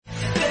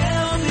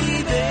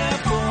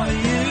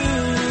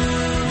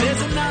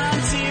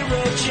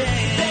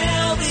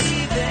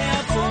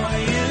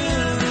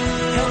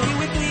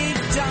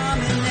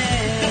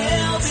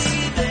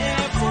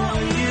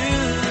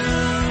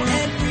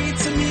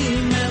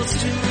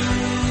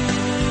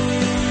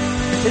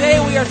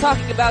Today we are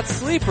talking about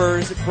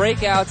sleepers,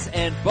 breakouts,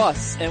 and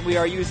busts, and we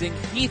are using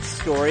Heath's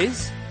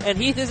stories, and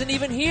Heath isn't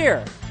even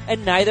here,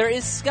 and neither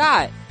is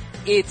Scott.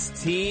 It's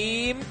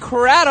Team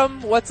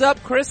Kratom. What's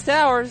up, Chris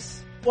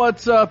Towers?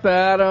 What's up,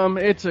 Adam?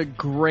 It's a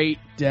great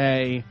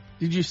day.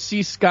 Did you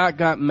see Scott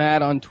got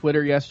mad on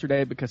Twitter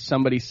yesterday because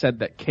somebody said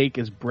that cake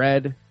is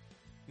bread?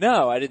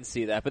 No, I didn't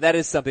see that, but that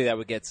is something that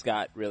would get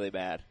Scott really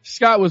mad.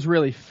 Scott was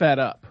really fed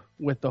up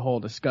with the whole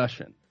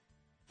discussion.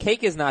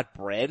 Cake is not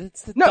bread.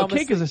 It's the No, dumbest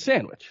cake thing. is a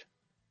sandwich.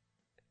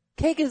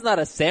 Cake is not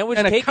a sandwich.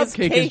 And Cake a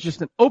cupcake is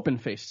just an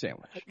open-faced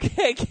sandwich.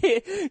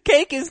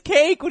 Cake is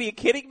cake. What are you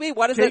kidding me?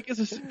 What is Cake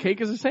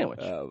is a sandwich.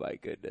 Oh my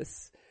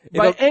goodness.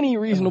 By any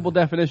reasonable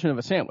definition of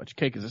a sandwich,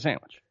 cake is a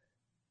sandwich.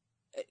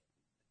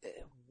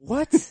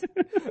 What?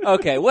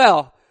 Okay,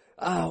 well,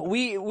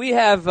 we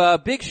have a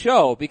big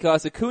show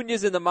because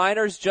Acuna's in the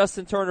minors.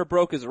 Justin Turner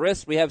broke his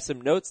wrist. We have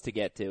some notes to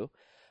get to.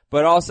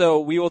 But also,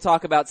 we will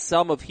talk about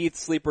some of Heath's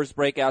sleepers,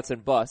 breakouts,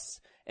 and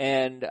busts.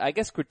 And I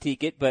guess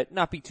critique it, but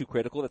not be too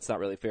critical. That's not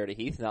really fair to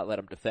Heath. Not let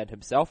him defend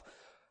himself.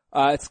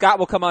 Scott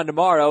will come on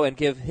tomorrow and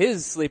give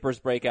his sleepers,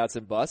 breakouts,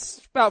 and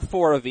busts. About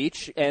 4 of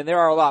each. And there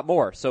are a lot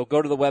more. So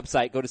go to the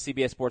website. Go to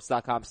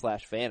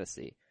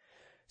cbssports.com/fantasy.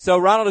 So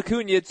Ronald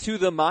Acuna to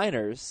the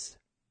minors.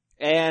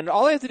 And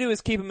all I have to do is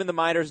keep him in the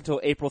minors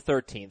until April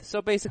 13th.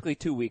 So basically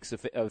 2 weeks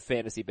of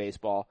fantasy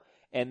baseball.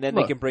 And then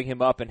they can bring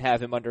him up and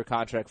have him under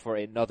contract for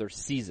another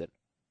season.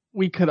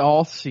 We could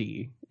all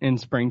see in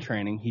spring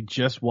training he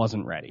just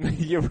wasn't ready.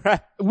 You're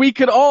right. We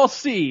could all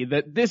see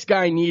that this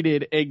guy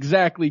needed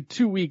exactly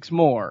 2 weeks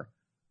more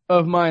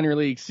of minor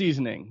league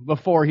seasoning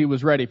before he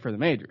was ready for the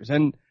majors.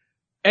 And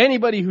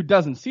anybody who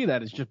doesn't see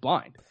that is just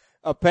blind.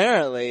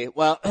 Apparently,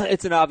 well,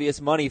 it's an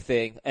obvious money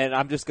thing, and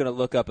I'm just going to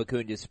look up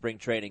Acuna's spring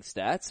training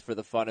stats for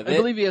the fun of it. I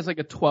believe he has like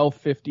a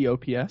 1250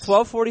 OPS.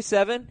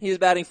 1247. He's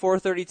batting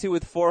 .432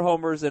 with 4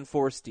 homers and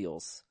 4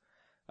 steals.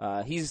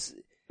 He was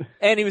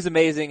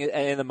amazing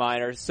in the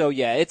minors. So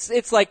yeah,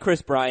 it's like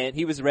Chris Bryant.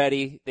 He was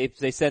ready.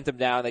 They sent him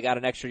down. They got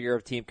an extra year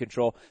of team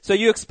control. So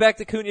you expect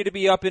Acuna to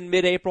be up in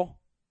mid-April?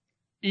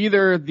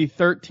 Either the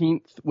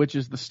 13th, which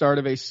is the start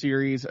of a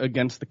series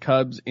against the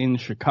Cubs in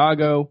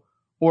Chicago,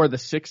 or the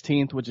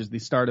 16th, which is the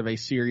start of a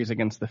series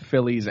against the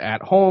Phillies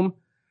at home.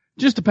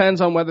 Just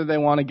depends on whether they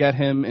want to get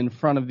him in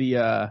front of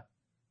the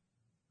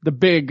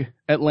big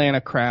Atlanta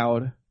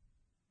crowd,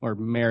 or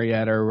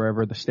Marietta, or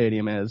wherever the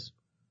stadium is,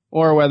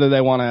 or whether they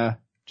want to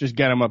just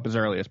get him up as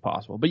early as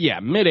possible. But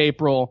yeah,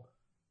 mid-April,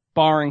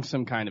 barring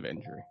some kind of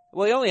injury.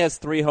 Well, he only has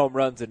 3 home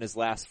runs in his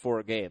last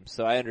 4 games,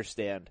 so I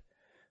understand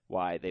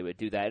why they would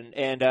do that.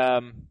 And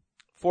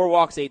 4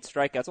 walks, 8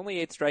 strikeouts. Only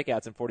 8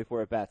 strikeouts and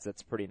 44 at-bats.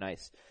 That's pretty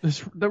nice.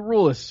 The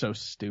rule is so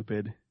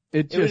stupid.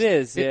 It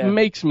is, yeah. It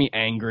makes me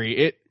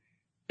angry.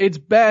 It's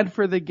bad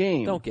for the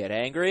game. Don't get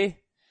angry.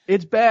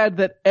 It's bad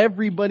that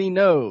everybody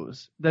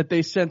knows that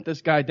they sent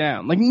this guy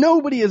down. Like,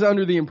 nobody is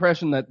under the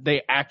impression that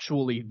they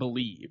actually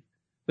believe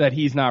that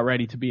he's not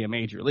ready to be a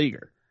major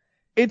leaguer.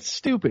 It's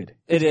stupid.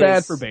 It's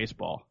bad for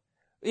baseball.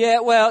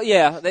 Yeah, well,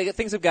 yeah,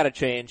 things have got to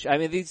change. I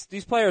mean,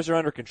 these players are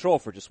under control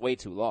for just way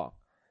too long.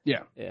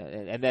 Yeah.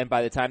 And then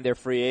by the time they're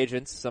free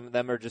agents, some of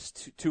them are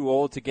just too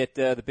old to get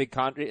the big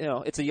contract. You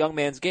know, it's a young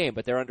man's game,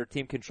 but they're under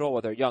team control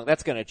while they're young.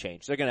 That's going to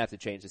change. They're going to have to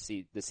change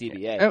the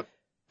CBA.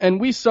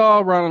 And we saw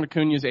Ronald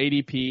Acuna's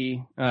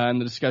ADP in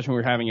the discussion we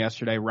were having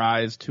yesterday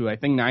rise to, I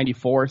think,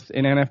 94th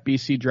in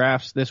NFBC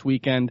drafts this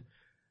weekend.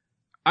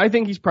 I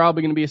think he's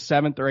probably going to be a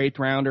 7th or 8th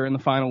rounder in the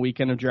final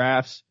weekend of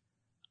drafts.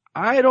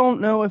 I don't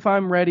know if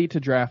I'm ready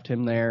to draft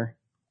him there.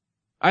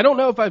 I don't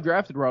know if I've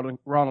drafted Ronald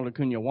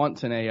Acuna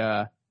once in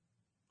a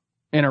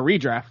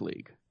redraft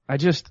league.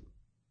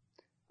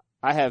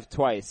 I have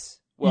twice.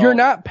 Well, you're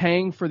not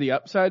paying for the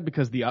upside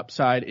because the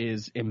upside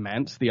is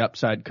immense. The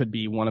upside could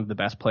be one of the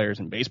best players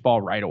in baseball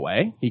right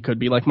away. He could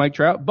be like Mike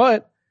Trout,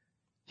 but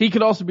he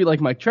could also be like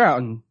Mike Trout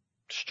and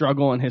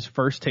struggle in his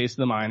first taste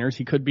of the minors.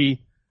 He could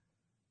be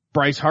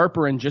Bryce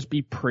Harper and just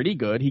be pretty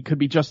good. He could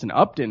be Justin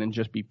Upton and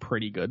just be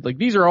pretty good. Like,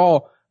 these are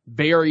all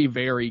very,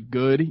 very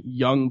good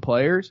young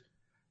players.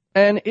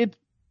 And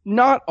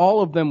not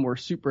all of them were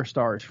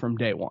superstars from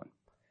day one.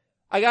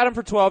 I got him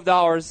for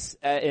 $12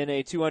 in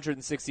a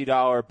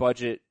 $260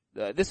 budget.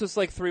 This was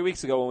like 3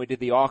 weeks ago when we did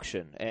the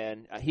auction,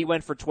 and he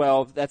went for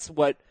 12. That's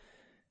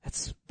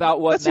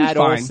about what Matt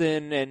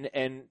Olson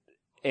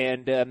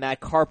and Matt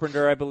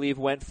Carpenter, I believe,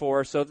 went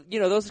for. So, you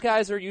know, those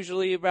guys are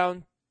usually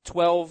around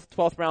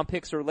 12th round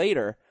picks or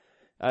later.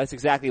 That's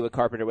exactly what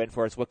Carpenter went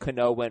for. It's what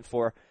Cano went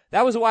for.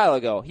 That was a while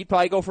ago. He'd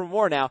probably go for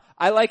more now.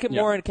 I like him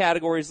more in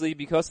categories league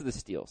because of the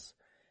steals.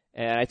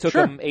 And I took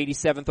him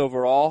 87th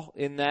overall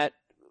in that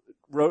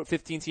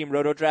 15-team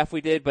roto draft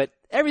we did, but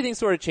everything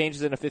sort of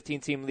changes in a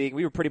 15-team league.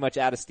 We were pretty much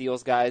out of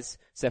steals guys,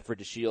 except for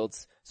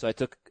DeShields. So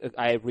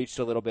I reached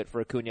a little bit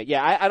for Acuna.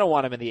 Yeah, I don't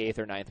want him in the 8th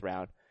or 9th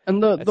round.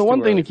 And the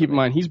one thing to keep in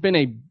mind, he's been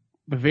a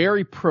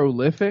very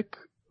prolific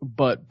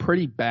but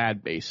pretty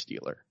bad base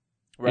stealer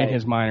in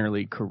his minor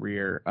league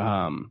career.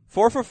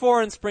 4 for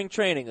 4 in spring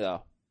training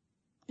though.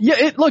 Yeah,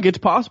 it's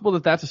possible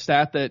that that's a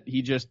stat that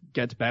he just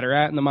gets better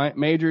at in the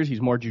majors. He's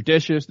more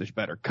judicious. There's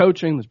better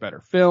coaching. There's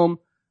better film.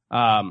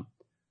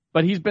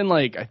 But he's been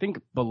I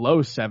think below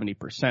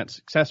 70%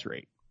 success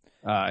rate,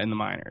 in the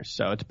minors.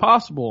 So it's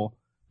possible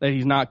that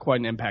he's not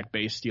quite an impact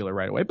base stealer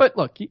right away. But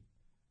look,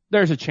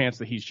 there's a chance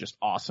that he's just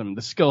awesome.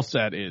 The skill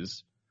set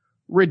is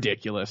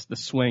ridiculous. The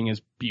swing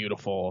is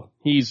beautiful.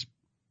 He's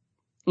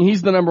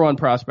the number one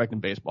prospect in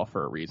baseball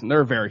for a reason.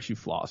 There are very few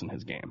flaws in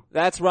his game.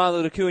 That's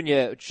Ronald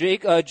Acuna.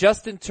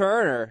 Justin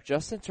Turner.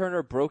 Justin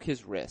Turner broke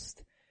his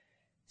wrist.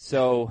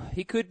 So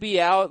he could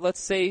be out, let's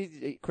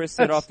say, Chris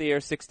said off the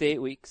air 6 to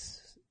 8 weeks.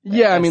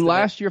 Yeah, I mean,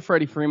 last year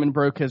Freddie Freeman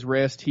broke his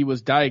wrist. He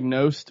was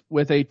diagnosed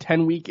with a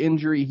 10-week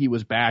injury. He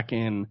was back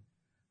in,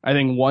 I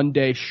think, 1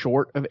 day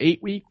short of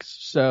 8 weeks.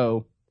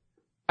 So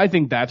I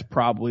think that's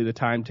probably the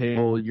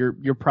timetable.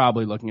 You're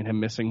probably looking at him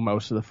missing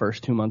most of the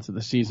first 2 months of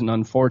the season,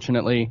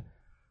 unfortunately.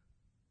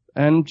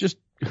 And just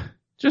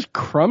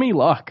crummy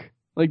luck.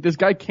 This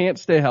guy can't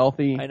stay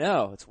healthy. I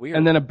know, it's weird.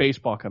 And then a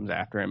baseball comes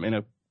after him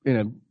in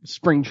a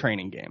spring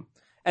training game.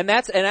 And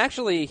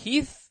actually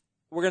Heath,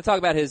 we're going to talk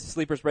about his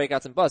sleepers,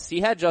 breakouts, and busts.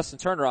 He had Justin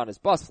Turner on his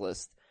bust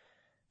list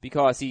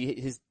because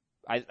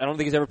I don't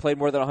think he's ever played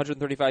more than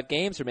 135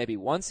 games, or maybe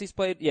once he's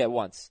played. Yeah,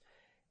 once.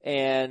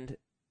 And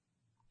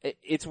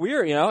it's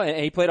weird,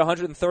 and he played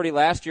 130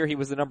 last year. He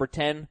was the number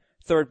 10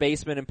 third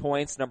baseman in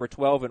points, number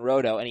 12 in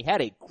roto, and he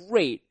had a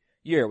great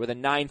year with a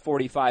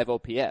 945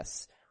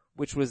 OPS,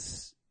 which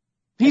was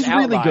he's an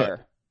really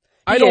outlier.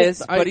 good.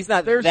 But he's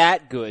not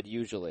that good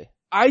usually.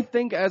 I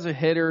think as a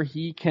hitter,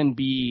 he can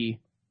be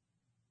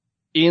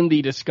in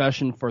the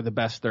discussion for the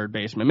best third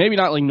baseman. Maybe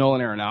not like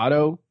Nolan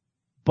Arenado,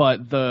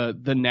 but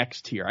the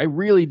next tier. I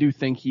really do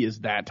think he is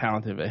that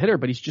talented of a hitter,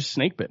 but he's just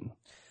snake bitten.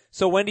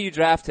 So when do you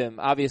draft him?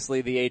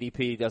 Obviously the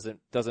ADP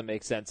doesn't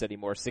make sense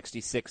anymore.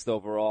 66th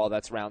overall.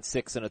 That's round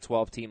 6 in a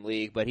 12-team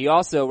league. But he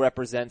also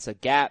represents a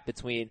gap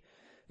between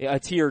a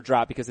tier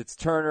drop because it's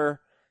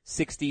Turner,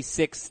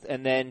 66th,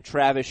 and then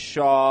Travis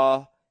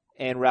Shaw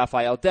and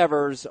Rafael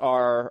Devers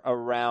are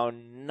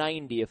around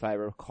 90 if I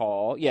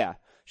recall. Yeah.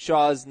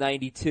 Shaw's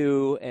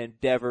 92 and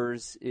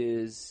Devers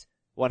is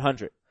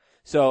 100.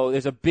 So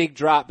there's a big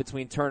drop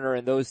between Turner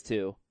and those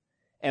two.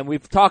 And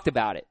we've talked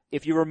about it.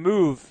 If you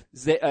remove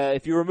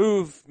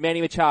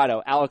Manny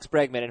Machado, Alex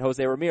Bregman, and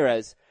Jose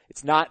Ramirez,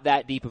 it's not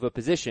that deep of a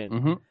position.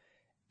 Mm-hmm.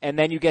 And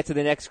then you get to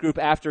the next group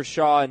after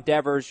Shaw and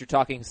Devers, you're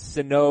talking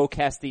Sano,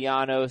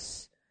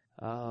 Castellanos,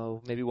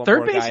 maybe one third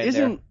more guy in there. Third base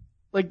isn't,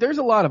 there's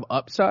a lot of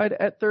upside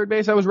at third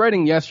base. I was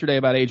writing yesterday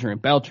about Adrian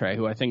Beltre,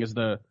 who I think is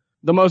the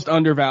most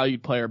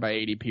undervalued player by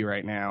ADP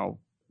right now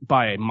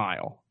by a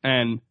mile.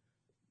 And,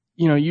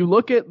 you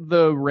look at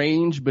the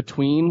range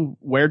between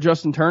where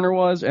Justin Turner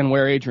was and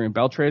where Adrian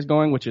Beltre is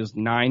going, which is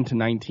 9 to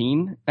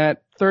 19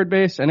 at third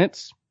base. And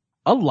it's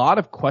a lot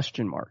of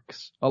question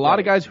marks. A lot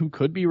of guys who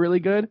could be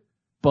really good,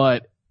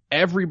 but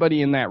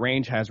everybody in that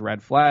range has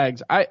red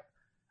flags.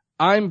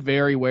 I'm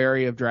very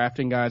wary of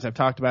drafting guys. I've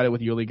talked about it with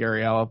Yuli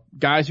Gurriel.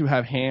 Guys who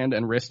have hand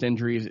and wrist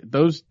injuries,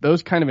 those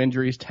kind of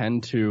injuries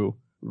tend to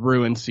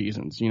ruin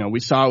seasons. We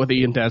saw it with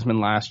Ian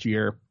Desmond last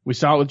year. We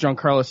saw it with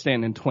Giancarlo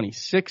Stanton in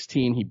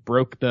 2016. He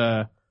broke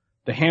the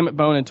hamate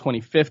bone in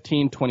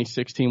 2015.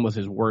 2016 was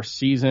his worst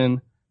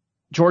season.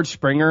 George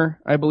Springer,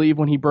 I believe,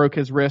 when he broke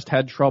his wrist,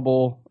 had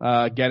trouble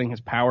getting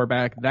his power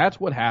back. That's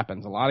what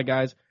happens. A lot of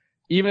guys,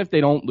 even if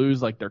they don't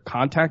lose their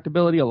contact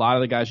ability, a lot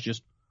of the guys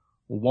just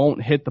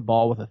won't hit the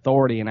ball with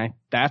authority, and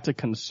that's a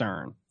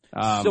concern.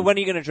 So when are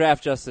you going to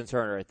draft Justin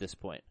Turner at this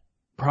point?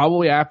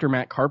 Probably after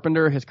Matt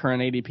Carpenter. His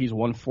current ADP is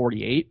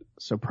 148,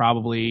 so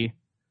probably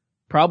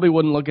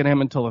wouldn't look at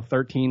him until the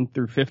 13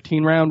 through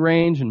 15 round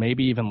range, and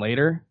maybe even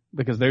later,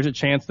 because there's a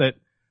chance that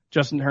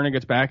Justin Turner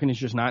gets back and he's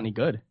just not any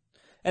good.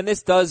 And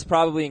this does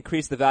probably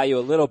increase the value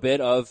a little bit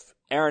of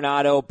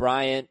Arenado,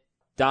 Bryant,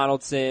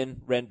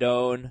 Donaldson,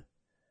 Rendon,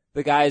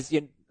 the guys,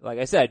 like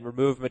I said,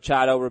 remove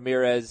Machado,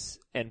 Ramirez,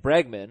 and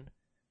Bregman,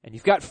 and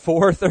you've got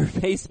 4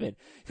 third basemen.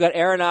 You've got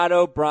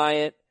Arenado,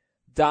 Bryant,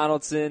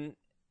 Donaldson,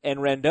 and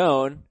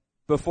Rendon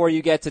before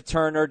you get to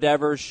Turner,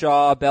 Devers,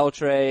 Shaw,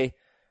 Beltre,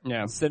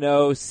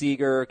 Sano,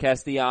 Seager,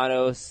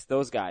 Castellanos,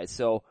 those guys.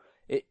 So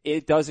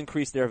it does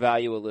increase their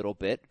value a little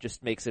bit,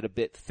 just makes it a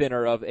bit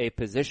thinner of a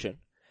position.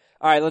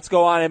 All right, let's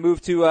go on and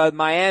move to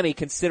Miami,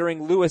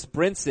 considering Lewis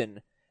Brinson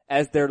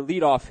as their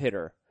leadoff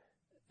hitter.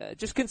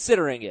 Just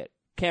considering it.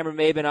 Cameron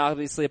Maybin,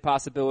 obviously a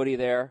possibility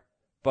there,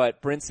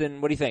 but Brinson,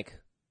 what do you think?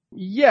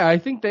 Yeah, I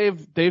think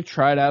they've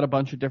tried out a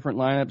bunch of different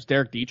lineups.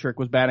 Derek Dietrich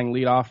was batting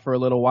leadoff for a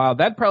little while.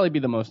 That'd probably be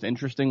the most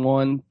interesting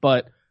one,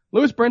 but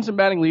Lewis Brinson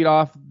batting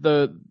leadoff,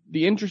 the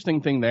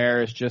interesting thing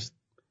there is just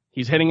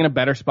he's hitting in a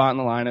better spot in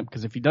the lineup,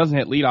 because if he doesn't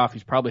hit leadoff,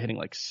 he's probably hitting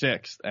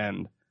 6th,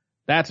 and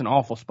that's an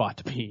awful spot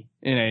to be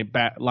in a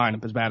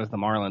lineup as bad as the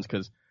Marlins,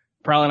 because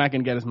probably not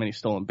going to get as many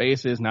stolen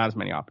bases, not as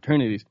many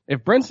opportunities.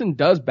 If Brinson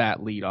does bat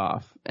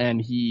leadoff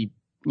and he,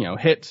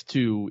 hits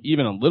to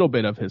even a little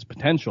bit of his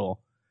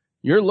potential,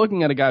 you're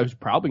looking at a guy who's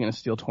probably going to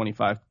steal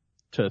 25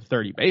 to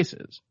 30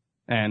 bases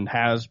and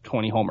has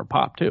 20 homer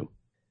pop too.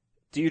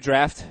 Do you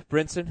draft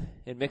Brinson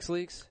in mixed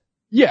leagues?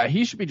 Yeah,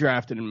 he should be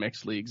drafted in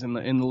mixed leagues in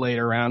the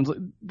later rounds.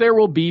 There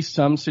will be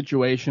some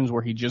situations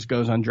where he just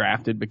goes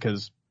undrafted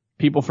because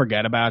people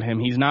forget about him.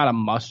 He's not a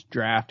must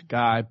draft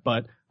guy,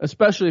 but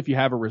especially if you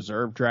have a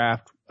reserve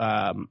draft,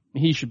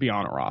 he should be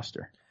on a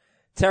roster.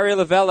 Terry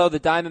Lavello, the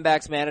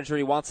Diamondbacks manager,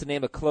 he wants to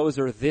name a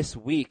closer this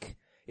week.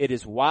 It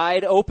is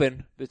wide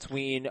open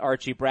between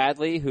Archie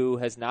Bradley, who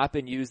has not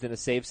been used in a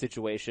save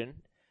situation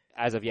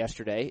as of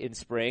yesterday in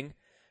spring,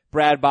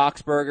 Brad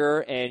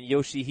Boxberger, and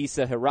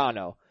Yoshihisa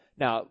Hirano.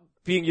 Now,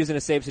 being used in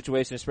a save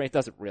situation in spring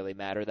doesn't really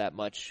matter that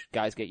much.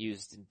 Guys get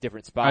used in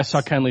different spots. I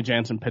saw Kenley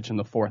Jansen pitch in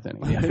the 4th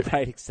inning.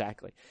 Right,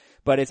 exactly.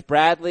 But it's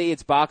Bradley,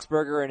 it's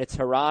Boxberger, and it's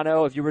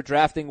Hirano. If you were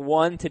drafting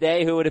one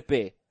today, who would it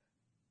be?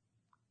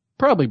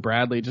 Probably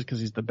Bradley, just because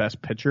he's the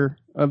best pitcher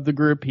of the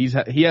group. He's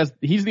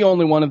the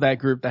only one of that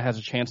group that has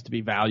a chance to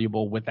be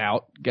valuable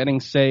without getting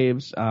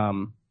saves.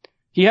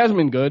 He hasn't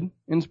been good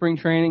in spring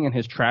training, and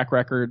his track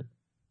record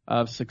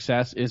of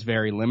success is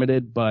very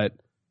limited, but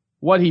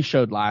what he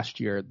showed last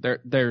year,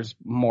 there's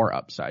more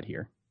upside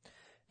here.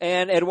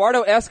 And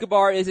Eduardo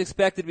Escobar is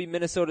expected to be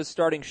Minnesota's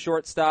starting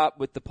shortstop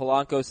with the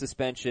Polanco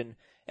suspension.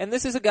 And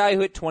this is a guy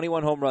who hit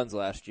 21 home runs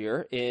last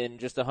year in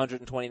just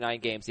 129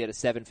 games. He had a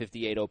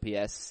 758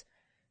 OPS.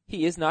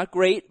 He is not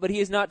great, but he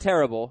is not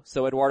terrible.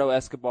 So Eduardo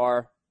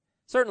Escobar,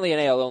 certainly in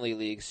AL-only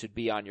leagues, should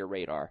be on your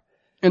radar.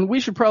 And we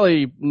should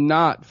probably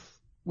not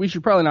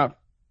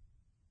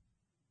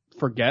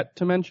forget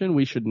to mention,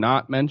 we should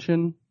not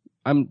mention,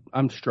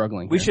 I'm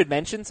struggling here. We should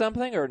mention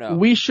something or no?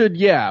 We should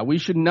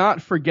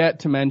not forget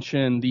to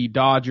mention the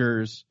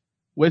Dodgers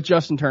with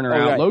Justin Turner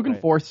out. Right, Logan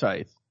right.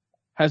 Forsythe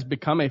has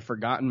become a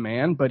forgotten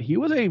man, but he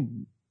was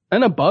an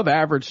above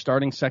average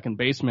starting second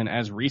baseman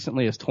as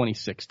recently as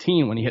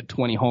 2016 when he hit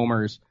 20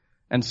 homers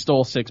and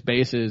stole 6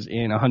 bases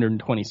in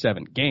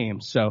 127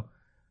 games. So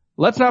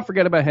let's not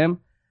forget about him.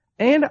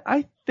 And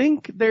I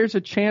think there's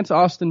a chance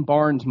Austin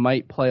Barnes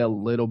might play a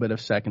little bit of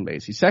second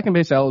base. He's second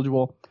base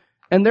eligible.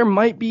 And there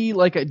might be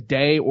like a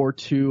day or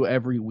two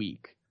every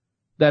week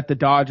that the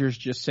Dodgers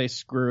just say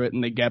screw it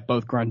and they get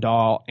both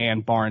Grandal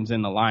and Barnes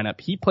in the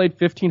lineup. He played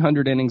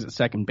 1,500 innings at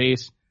second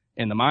base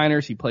in the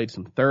minors. He played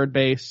some third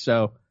base.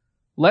 So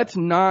let's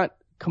not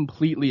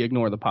completely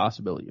ignore the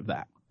possibility of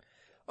that.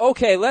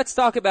 Okay, let's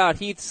talk about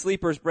Heath's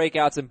sleepers,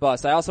 breakouts, and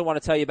busts. I also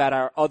want to tell you about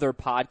our other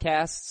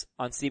podcasts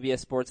on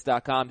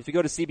CBSSports.com. If you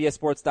go to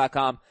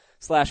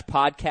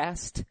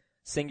CBSSports.com/podcast,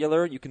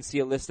 singular, you can see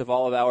a list of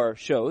all of our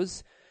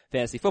shows.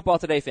 Fantasy Football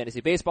Today, Fantasy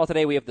Baseball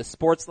Today. We have the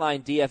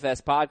Sportsline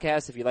DFS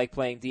podcast. If you like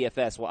playing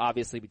DFS, we'll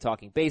obviously be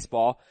talking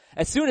baseball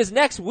as soon as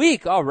next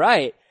week. All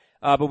right.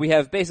 But we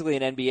have basically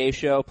an NBA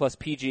show plus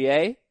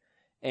PGA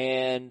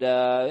and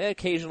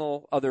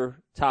occasional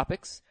other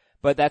topics.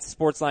 But that's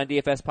the Sportsline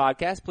DFS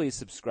podcast. Please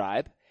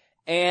subscribe.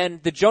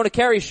 And the Jonah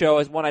Carey show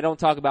is one I don't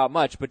talk about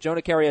much, but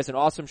Jonah Carey has an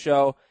awesome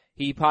show.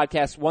 He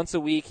podcasts once a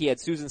week. He had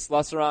Susan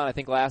Slusser on, I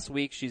think last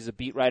week. She's a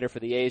beat writer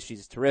for the A's.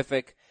 She's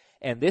terrific.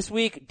 And this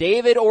week,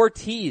 David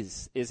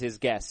Ortiz is his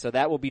guest. So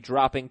that will be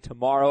dropping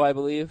tomorrow, I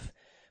believe.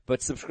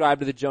 But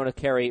subscribe to the Jonah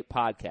Carey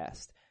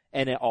podcast.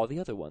 And all the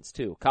other ones,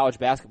 too. College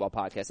basketball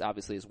podcast,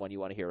 obviously, is one you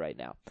want to hear right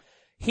now.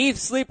 Heath,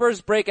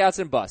 sleepers, breakouts,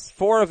 and busts.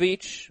 4 of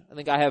each. I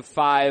think I have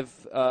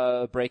 5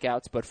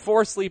 breakouts, but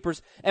 4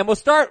 sleepers. And we'll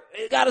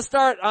gotta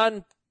start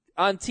on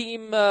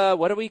team,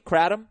 what are we,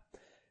 Kratom?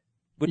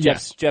 With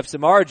Yes. Jeff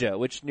Samardzija,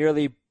 which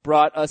nearly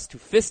brought us to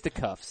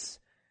fisticuffs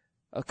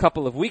a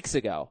couple of weeks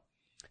ago.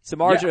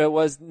 Samardzija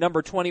was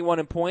number 21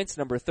 in points,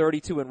 number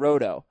 32 in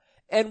Roto,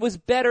 and was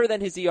better than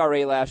his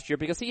ERA last year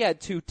because he had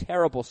 2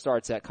 terrible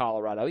starts at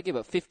Colorado. He gave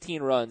up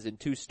 15 runs in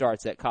 2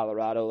 starts at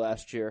Colorado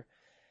last year.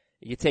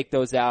 You take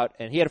those out,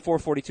 and he had a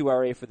 4.42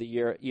 ERA for the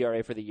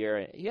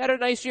year. He had a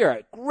nice year.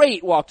 A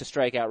great walk to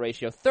strikeout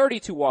ratio.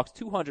 32 walks,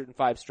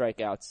 205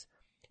 strikeouts,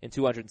 and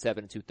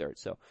 207 2/3.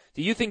 So,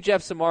 do you think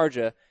Jeff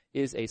Samardzija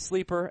is a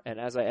sleeper? And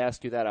as I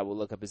ask you that, I will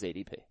look up his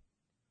ADP.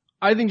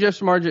 I think Jeff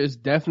Samardzija is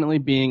definitely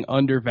being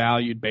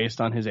undervalued based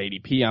on his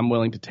ADP. I'm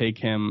willing to take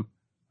him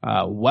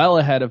well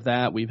ahead of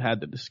that. We've had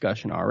the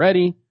discussion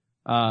already.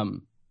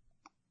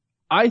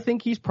 I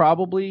think he's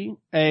probably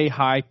a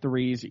high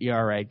 3s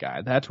ERA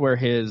guy. That's where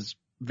his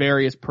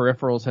various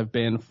peripherals have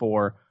been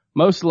for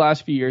most of the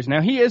last few years.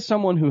 Now, he is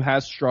someone who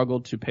has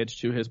struggled to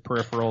pitch to his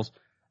peripherals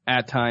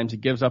at times. He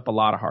gives up a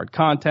lot of hard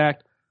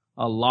contact,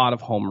 a lot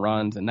of home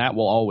runs, and that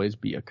will always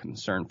be a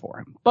concern for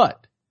him.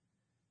 But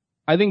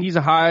I think he's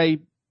a high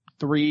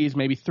 3s,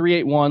 maybe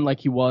 3.81 like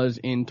he was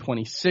in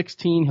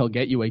 2016. He'll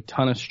get you a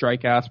ton of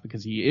strikeouts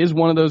because he is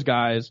one of those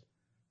guys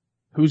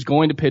who's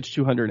going to pitch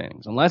 200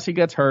 innings. Unless he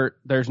gets hurt,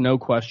 there's no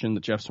question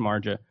that Jeff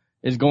Samardzija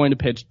is going to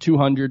pitch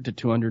 200 to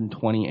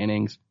 220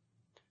 innings.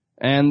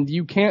 And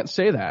you can't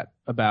say that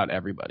about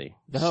everybody.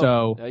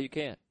 No, you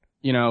can't.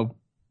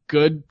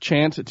 Good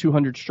chance at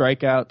 200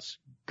 strikeouts,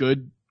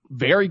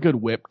 very good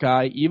whip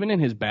guy, even in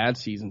his bad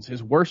seasons.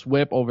 His worst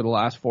whip over the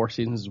last 4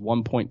 seasons is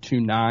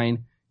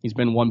 1.29. He's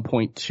been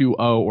 1.20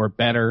 or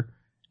better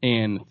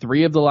in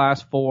 3 of the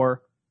last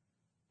 4.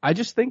 I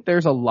just think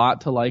there's a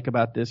lot to like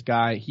about this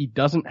guy. He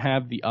doesn't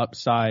have the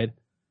upside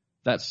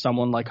that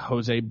someone like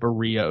Jose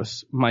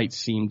Barrios might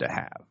seem to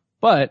have.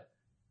 But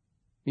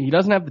he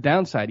doesn't have the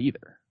downside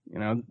either. You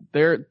know,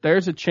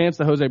 there's a chance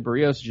that Jose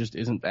Barrios just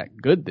isn't that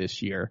good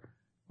this year,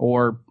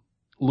 or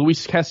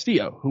Luis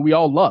Castillo, who we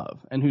all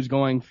love and who's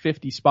going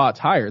 50 spots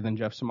higher than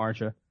Jeff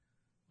Samardzija.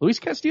 Luis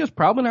Castillo's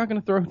probably not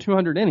going to throw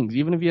 200 innings,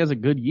 even if he has a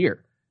good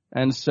year.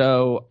 And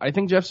so I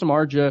think Jeff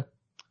Samardzija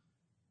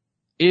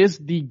is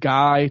the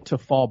guy to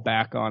fall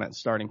back on at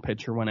starting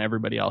pitcher when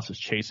everybody else is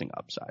chasing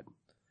upside.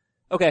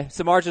 Okay,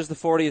 Samardzija's the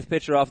 40th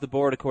pitcher off the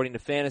board according to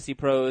Fantasy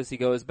Pros. He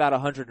goes about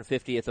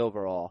 150th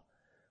overall.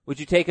 Would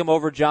you take him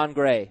over Jon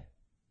Gray?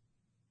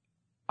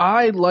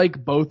 I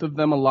like both of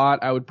them a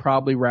lot. I would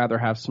probably rather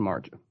have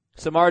Samardzija.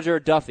 Samardzija or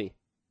Duffy?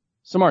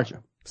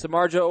 Samardzija.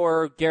 Samardzija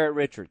or Garrett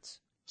Richards?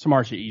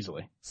 Samardzija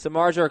easily.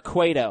 Samardzija or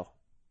Cueto?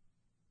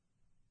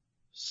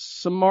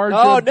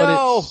 Samardzija,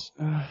 oh,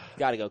 no!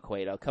 Gotta go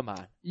Cueto, come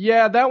on.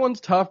 Yeah, that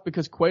one's tough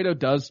because Cueto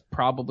does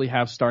probably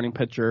have starting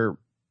pitcher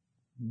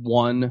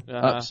one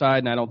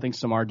upside, and I don't think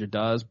Samardzija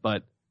does,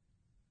 but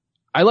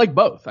I like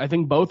both. I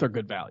think both are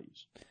good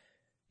values.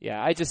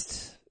 Yeah, I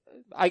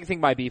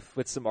think my beef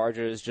with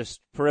Samardzija is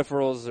just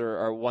peripherals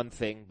are one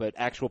thing, but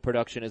actual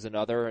production is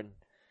another, and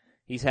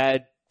he's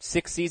had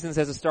 6 seasons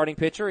as a starting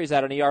pitcher. He's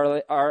had an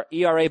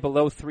ERA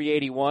below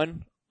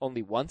 381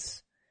 only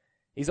once.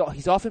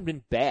 He's often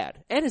been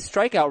bad. And his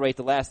strikeout rate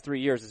the last 3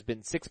 years has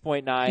been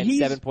 6.9,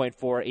 7.4,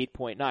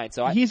 8.9.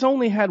 So he's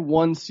only had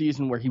one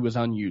season where he was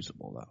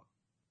unusable, though.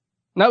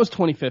 And that was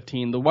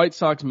 2015. The White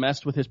Sox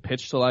messed with his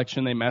pitch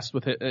selection. They messed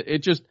with it.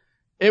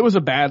 It was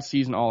a bad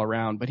season all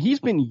around, but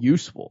he's been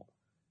useful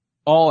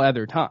all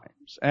other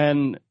times.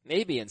 And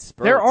maybe in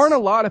spurts. There aren't a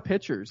lot of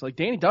pitchers. Like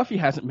Danny Duffy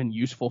hasn't been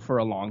useful for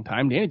a long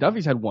time. Danny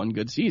Duffy's had one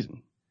good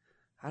season.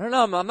 I don't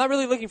know. I'm not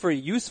really looking for a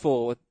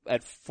useful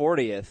at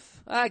 40th.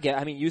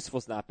 I mean,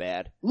 useful's not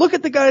bad. Look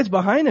at the guys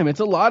behind him.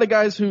 It's a lot of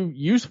guys who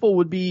useful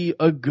would be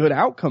a good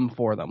outcome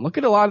for them. Look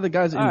at a lot of the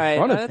guys in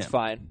front of him. That's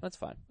fine. That's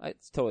fine.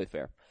 It's totally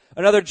fair.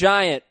 Another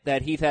giant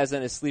that Heath has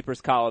in his sleepers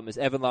column is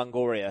Evan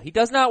Longoria. He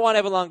does not want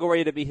Evan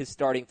Longoria to be his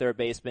starting third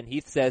baseman.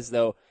 Heath says,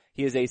 though,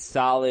 he is a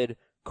solid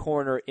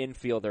corner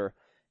infielder.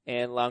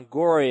 And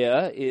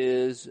Longoria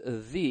is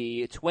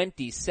the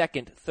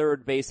 22nd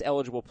third base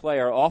eligible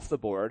player off the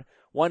board.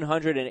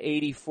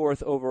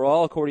 184th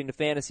overall, according to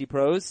Fantasy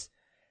Pros.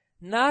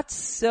 Not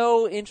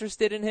so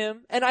interested in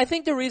him. And I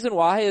think the reason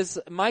why is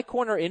my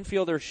corner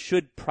infielder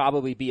should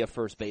probably be a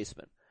first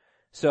baseman.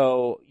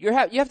 So you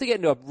have to get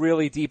into a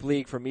really deep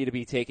league for me to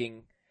be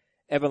taking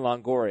Evan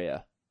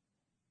Longoria,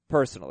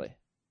 personally.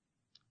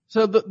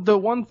 So the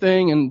one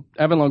thing, and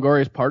Evan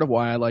Longoria is part of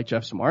why I like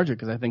Jeff Samardzija,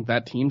 because I think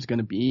that team's going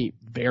to be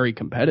very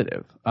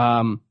competitive.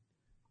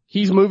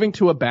 He's moving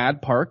to a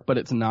bad park, but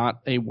it's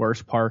not a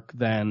worse park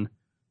than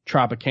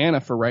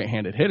Tropicana for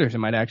right-handed hitters. It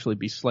might actually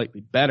be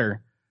slightly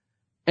better.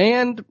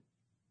 And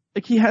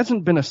like he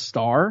hasn't been a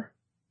star,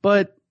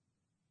 but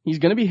he's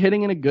going to be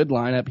hitting in a good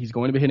lineup. He's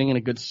going to be hitting in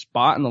a good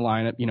spot in the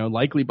lineup,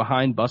 likely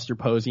behind Buster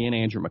Posey and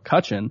Andrew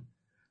McCutchen.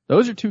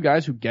 Those are two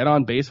guys who get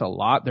on base a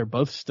lot. They're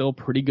both still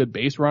pretty good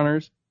base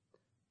runners.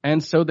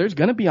 And so there's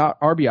going to be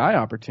RBI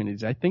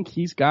opportunities. I think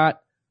he's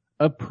got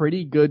a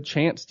pretty good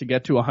chance to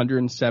get to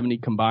 170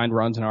 combined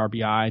runs and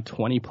RBI,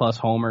 20 plus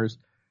homers.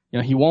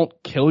 He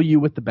won't kill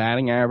you with the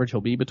batting average. He'll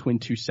be between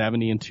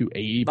 270 and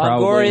 280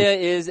 probably. Longoria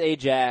is a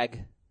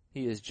jag.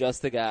 He is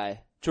just the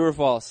guy. True or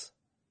false?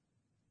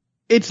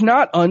 It's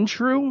not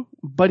untrue,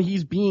 but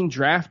he's being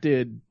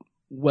drafted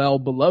well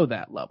below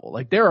that level.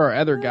 Like there are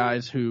other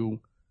guys who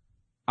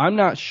I'm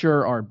not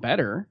sure are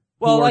better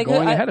who are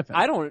going ahead of him.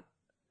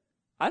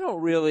 I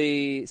don't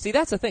really see.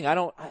 That's the thing.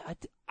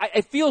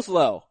 It feels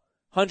low.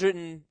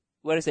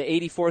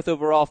 84th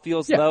overall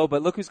feels low.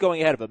 But look who's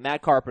going ahead of him.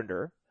 Matt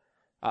Carpenter.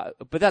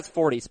 But that's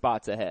 40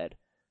 spots ahead.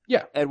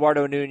 Yeah.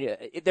 Eduardo Nunez.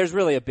 There's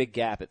really a big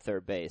gap at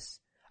third base.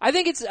 I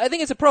think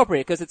it's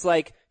appropriate because it's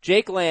like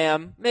Jake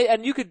Lamb,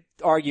 and you could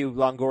argue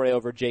Longoria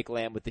over Jake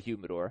Lamb with the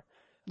humidor.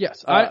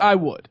 Yes, I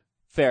would.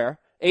 Fair.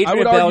 I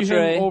would argue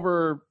him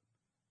over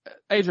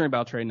Adrian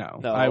Beltre.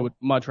 No, I would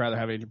much rather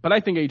have Adrian. But I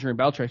think Adrian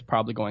Beltre is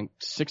probably going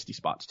 60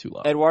 spots too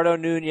low. Eduardo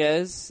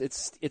Nunez,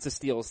 it's a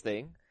steals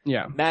thing.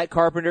 Yeah. Matt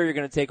Carpenter, you're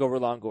going to take over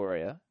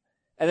Longoria.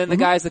 And then the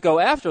guys that go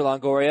after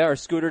Longoria are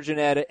Scooter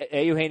Gennett,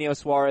 Eugenio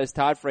Suarez,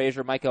 Todd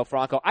Frazier, Maikel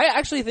Franco. I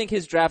actually think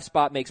his draft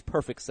spot makes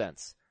perfect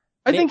sense.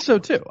 I think so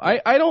too.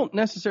 I don't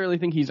necessarily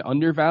think he's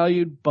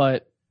undervalued,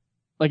 but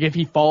like if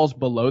he falls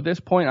below this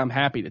point, I'm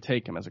happy to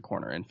take him as a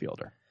corner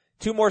infielder.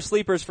 2 more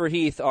sleepers for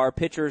Heath are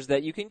pitchers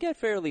that you can get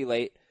fairly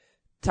late.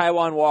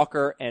 Taijuan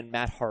Walker and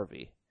Matt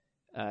Harvey.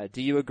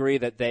 Do you agree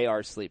that they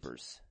are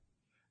sleepers?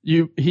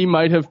 He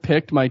might have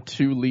picked my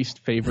 2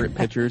 least favorite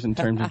pitchers in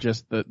terms of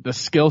just the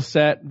skill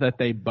set that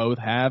they both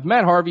have.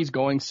 Matt Harvey's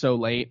going so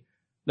late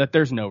that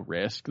there's no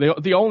risk.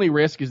 The only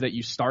risk is that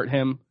you start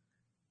him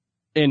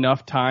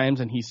enough times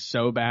and he's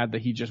so bad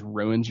that he just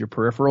ruins your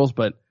peripherals,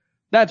 but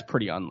that's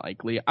pretty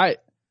unlikely.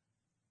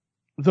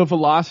 The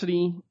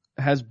velocity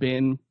has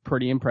been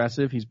pretty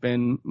impressive. He's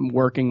been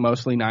working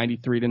mostly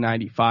 93 to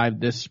 95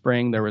 this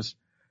spring. There was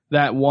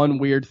that one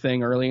weird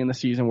thing early in the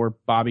season where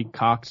Bobby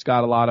Cox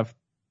got a lot of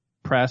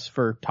press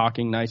for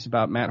talking nice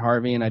about Matt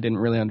Harvey, and I didn't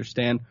really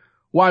understand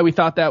why we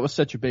thought that was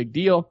such a big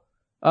deal.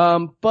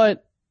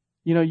 But,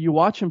 you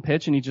watch him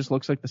pitch and he just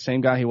looks like the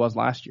same guy he was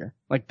last year.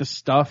 Like, the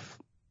stuff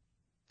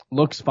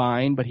looks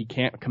fine, but he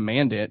can't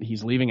command it.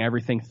 He's leaving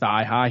everything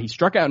thigh high. He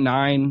struck out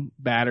 9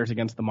 batters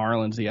against the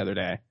Marlins the other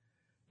day.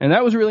 And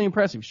that was really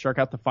impressive. He struck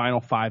out the final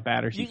 5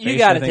 batters. You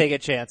got to take a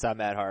chance on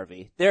Matt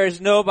Harvey. There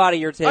is nobody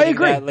you're taking. I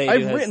agree. That late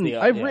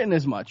I've written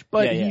as much,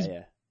 but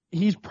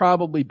he's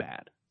probably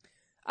bad.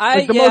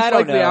 The most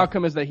likely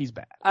outcome is that he's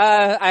bad.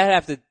 I'd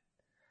have to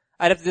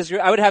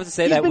disagree. I would have to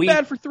say he's been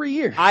bad for 3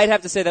 years. I'd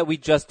have to say that we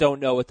just don't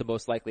know what the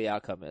most likely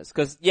outcome is.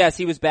 Because yes,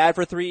 he was bad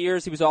for 3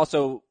 years. He was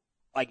also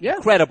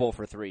incredible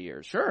for 3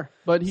 years. Sure,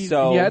 but he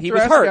had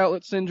thoracic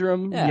outlet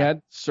syndrome. Yeah. He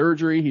had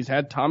surgery. He's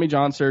had Tommy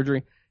John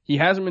surgery. He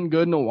hasn't been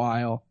good in a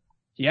while.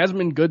 He hasn't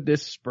been good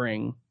this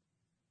spring.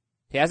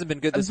 He hasn't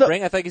been good this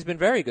spring? I think he's been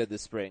very good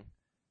this spring,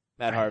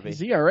 Matt Harvey.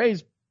 His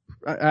ERA's,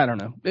 I don't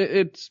know.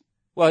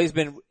 He's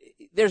been,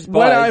 there's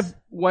buzz.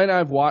 When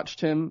I've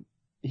watched him,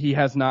 he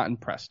has not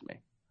impressed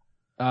me.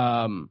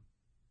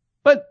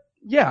 But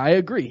yeah, I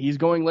agree. He's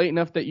going late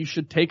enough that you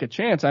should take a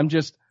chance.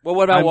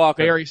 What about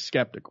Walker? Very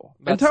skeptical.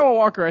 And Taijuan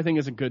Walker, I think,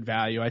 is a good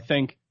value. I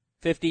think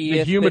 50th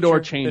the humidor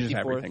pitcher, changes 54th.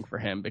 Everything for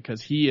him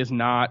because he is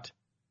not.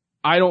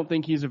 I don't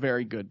think he's a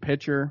very good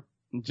pitcher.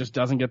 He just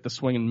doesn't get the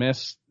swing and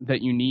miss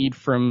that you need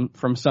from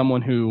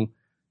someone who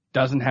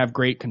doesn't have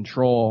great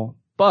control.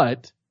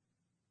 But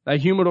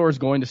that humidor is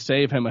going to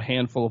save him a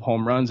handful of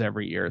home runs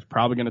every year. It's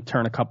probably going to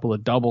turn a couple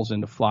of doubles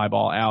into fly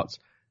ball outs.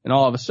 And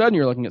all of a sudden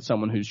you're looking at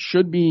someone who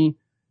should be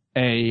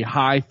a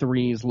high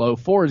 3s, low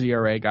 4s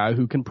ERA guy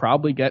who can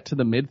probably get to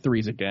the mid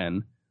 3s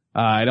again.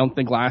 I don't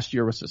think last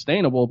year was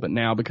sustainable, but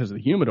now because of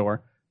the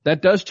humidor,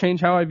 that does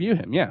change how I view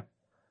him. Yeah.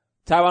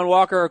 Taijuan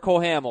Walker or Cole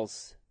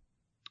Hamels?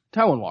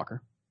 Taijuan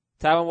Walker.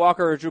 Taijuan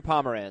Walker or Drew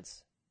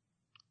Pomeranz?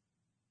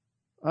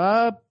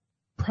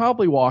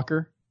 Probably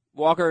Walker.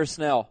 Walker or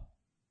Snell?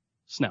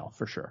 Snell,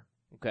 for sure.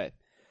 Okay.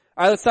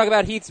 All right, let's talk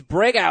about Heat's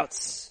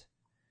breakouts.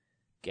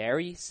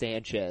 Gary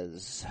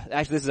Sanchez.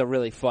 Actually, this is a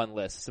really fun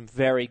list. Some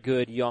very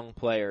good young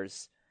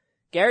players.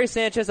 Gary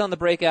Sanchez on the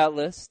breakout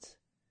list.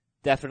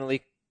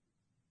 Definitely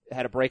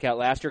had a breakout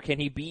last year. Can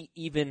he be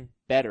even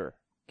better,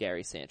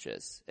 Gary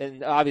Sanchez?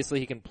 And obviously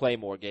he can play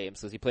more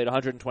games because he played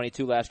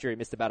 122 last year. He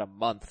missed about a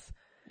month.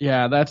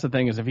 Yeah, that's the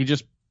thing is if he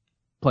just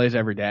plays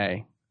every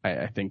day,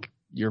 I think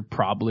you're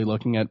probably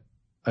looking at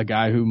a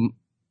guy who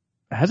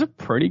has a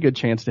pretty good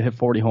chance to hit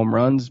 40 home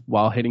runs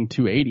while hitting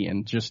 280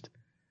 and just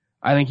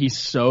I think he's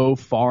so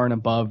far and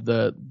above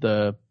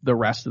the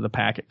rest of the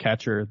packet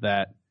catcher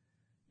that,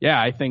 yeah,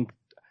 I think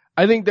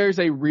there's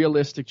a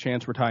realistic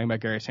chance we're talking about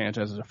Gary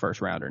Sanchez as a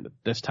first rounder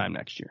this time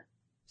next year.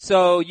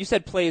 So you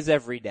said plays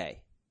every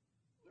day.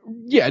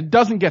 Yeah, it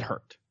doesn't get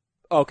hurt.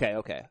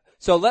 Okay.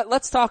 So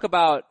let's talk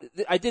about,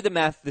 I did the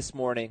math this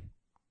morning.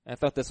 And I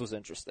thought this was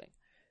interesting.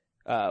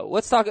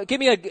 Let's talk, give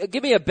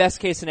me a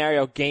best case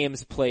scenario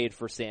games played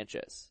for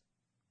Sanchez.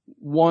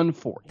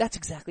 140. That's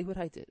exactly what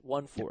I did.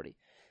 140. Yeah.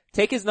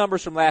 Take his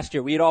numbers from last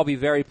year. We'd all be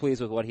very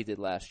pleased with what he did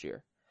last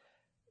year.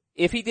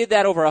 If he did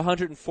that over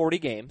 140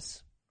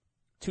 games,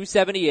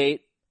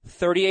 278,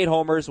 38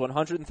 homers,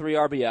 103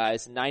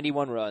 RBIs,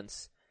 91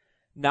 runs,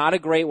 not a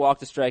great walk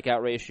to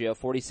strikeout ratio,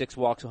 46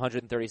 walks,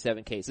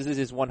 137 Ks. This is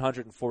his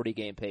 140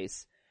 game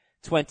pace.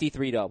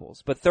 23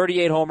 doubles, but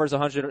 38 homers,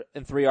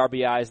 103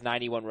 RBIs,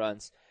 91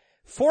 runs.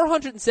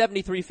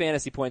 473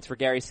 fantasy points for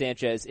Gary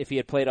Sanchez if he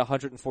had played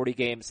 140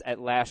 games at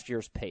last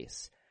year's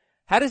pace.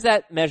 How does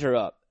that measure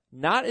up?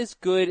 Not as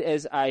good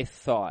as I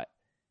thought.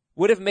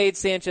 Would have made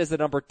Sanchez the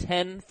number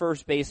 10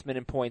 first baseman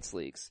in points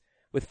leagues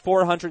with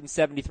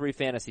 473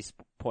 fantasy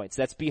points.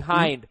 That's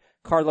behind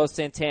Carlos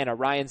Santana,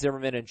 Ryan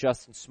Zimmerman, and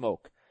Justin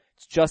Smoke.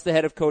 It's just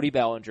ahead of Cody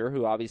Bellinger,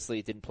 who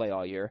obviously didn't play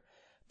all year.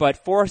 But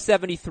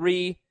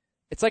 473,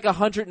 it's like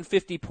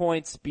 150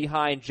 points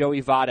behind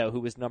Joey Votto,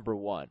 who was number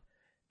 1.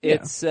 Yeah.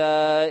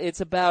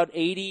 It's about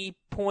 80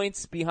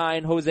 points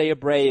behind Jose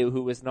Abreu,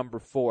 who was number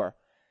 4.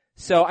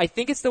 So I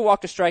think it's the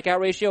walk to strikeout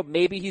ratio.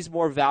 Maybe he's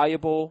more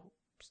valuable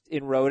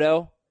in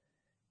Roto.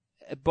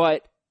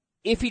 But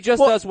if he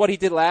just does what he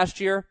did last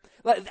year,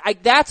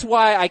 that's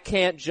why I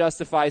can't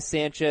justify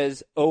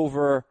Sanchez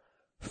over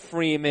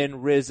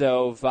Freeman,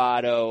 Rizzo,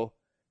 Votto,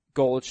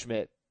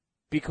 Goldschmidt.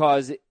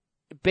 Because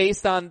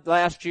based on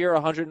last year,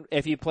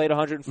 if he played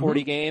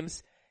 140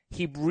 games,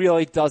 he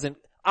really doesn't.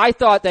 I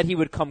thought that he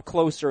would come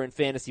closer in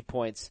fantasy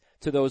points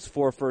to those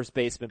 4 first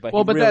basemen, but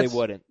he really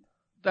wouldn't.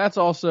 That's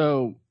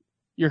also,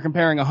 you're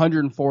comparing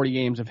 140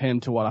 games of him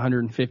to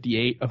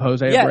 158 of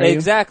Jose Abreu? Yeah,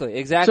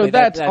 exactly. So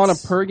that's on a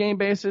per game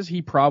basis,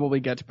 he probably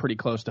gets pretty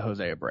close to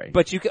Jose Abreu.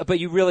 But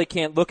you really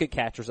can't look at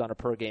catchers on a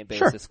per game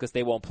basis because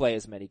they won't play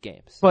as many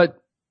games. But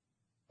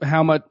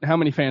how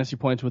many fantasy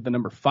points would the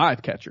number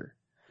 5 catcher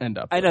end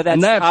up with? I know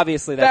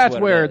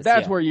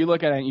that's where you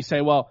look at it and you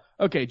say, well,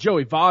 okay,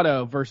 Joey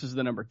Votto versus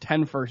the number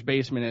 10 first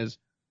baseman is,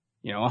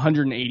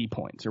 180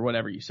 points or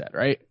whatever you said,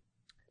 right?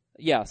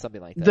 Yeah,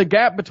 something like that. The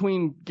gap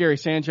between Gary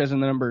Sanchez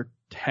and the number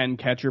 10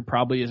 catcher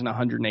probably isn't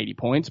 180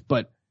 points,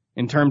 but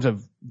in terms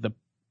of the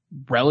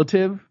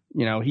relative,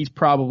 he's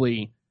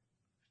probably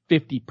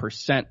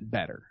 50%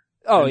 better.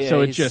 Oh, and yeah,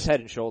 so he's just head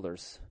and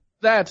shoulders.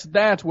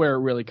 That's where it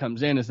really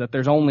comes in, is that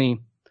there's only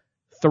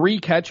 3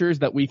 catchers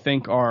that we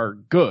think are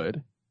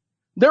good.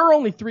 There are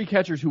only 3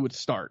 catchers who would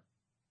start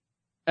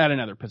at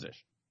another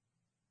position.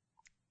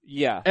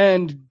 Yeah.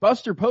 And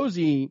Buster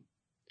Posey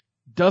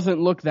doesn't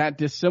look that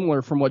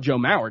dissimilar from what Joe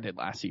Mauer did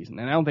last season.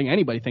 And I don't think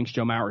anybody thinks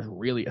Joe Mauer is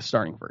really a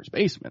starting first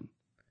baseman.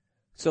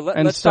 So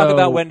let's talk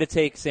about when to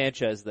take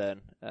Sanchez then.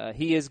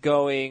 He is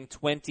going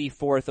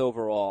 24th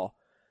overall.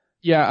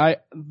 Yeah,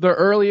 the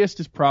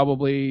earliest is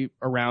probably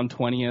around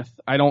 20th.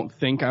 I don't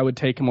think I would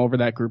take him over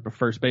that group of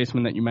first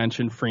basemen that you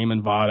mentioned,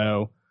 Freeman,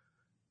 Votto,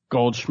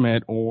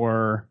 Goldschmidt,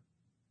 or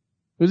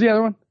who's the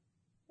other one?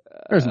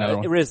 There's another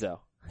one.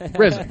 Rizzo.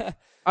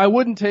 I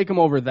wouldn't take him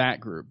over that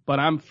group, but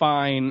I'm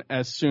fine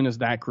as soon as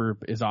that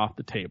group is off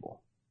the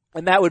table.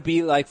 And that would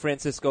be like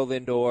Francisco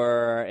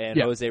Lindor and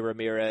Jose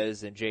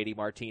Ramirez and JD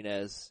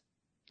Martinez.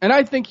 And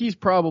I think he's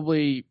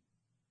probably,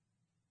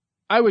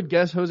 I would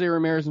guess Jose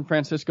Ramirez and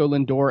Francisco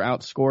Lindor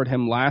outscored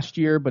him last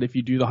year, but if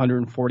you do the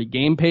 140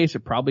 game pace, it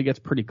probably gets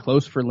pretty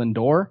close for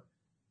Lindor.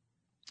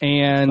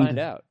 And let's find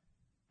out.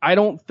 I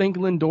don't think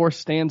Lindor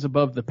stands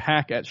above the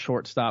pack at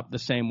shortstop the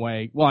same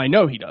way. Well, I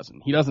know he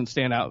doesn't. He doesn't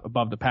stand out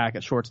above the pack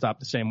at shortstop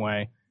the same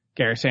way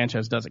Gary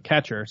Sanchez does at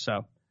catcher.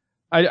 So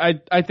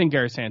I think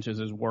Gary Sanchez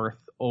is worth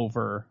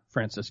over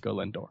Francisco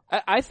Lindor.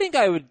 I think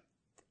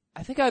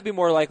I'd be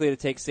more likely to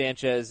take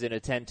Sanchez in a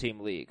 10-team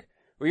league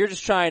where you're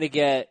just trying to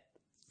get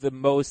the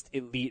most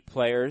elite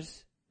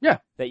players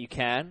that you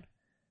can.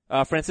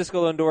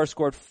 Francisco Lindor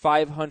scored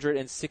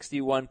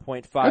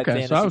 561.5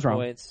 fantasy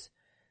points.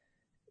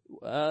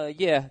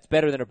 Yeah, it's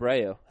better than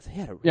Abreu. He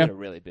had a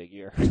really big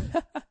year.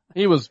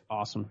 He was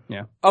awesome,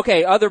 yeah.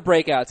 Okay, other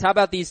breakouts. How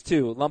about these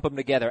two? Lump them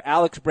together.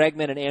 Alex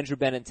Bregman and Andrew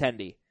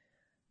Benintendi.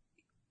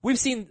 We've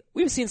seen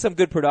some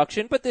good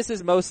production, but this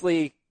is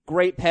mostly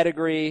great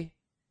pedigree,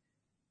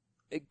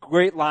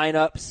 great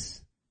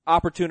lineups,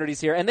 opportunities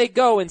here, and they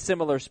go in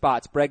similar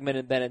spots, Bregman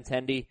and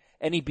Benintendi.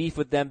 Any beef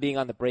with them being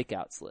on the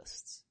breakouts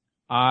lists?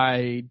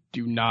 I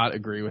do not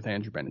agree with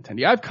Andrew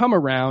Benintendi. I've come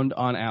around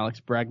on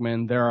Alex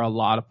Bregman. There are a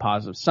lot of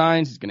positive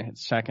signs. He's going to hit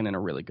second in a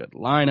really good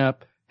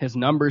lineup. His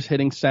numbers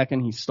hitting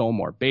second. He stole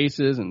more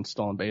bases, and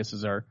stolen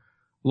bases are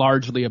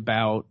largely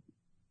about,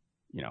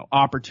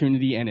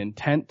 opportunity and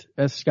intent,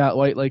 as Scott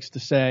White likes to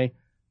say.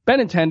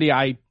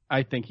 Benintendi,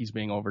 I think he's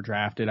being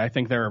overdrafted. I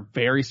think there are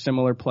very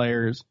similar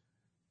players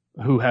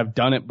who have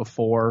done it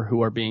before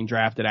who are being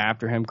drafted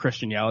after him.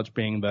 Christian Yelich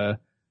being the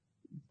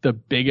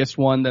biggest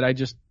one that I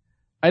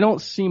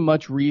don't see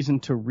much reason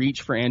to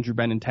reach for Andrew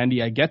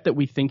Benintendi. I get that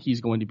we think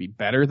he's going to be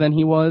better than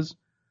he was,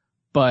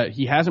 but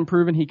he hasn't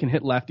proven he can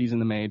hit lefties in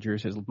the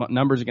majors. His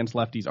numbers against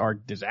lefties are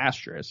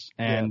disastrous.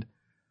 And,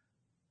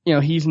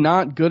 he's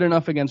not good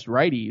enough against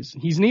righties.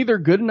 He's neither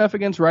good enough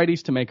against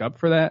righties to make up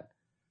for that,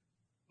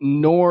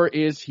 nor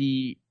is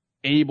he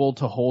able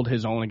to hold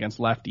his own against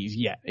lefties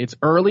yet. It's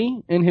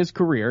early in his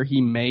career.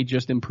 He may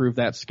just improve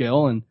that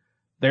skill, and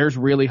there's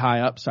really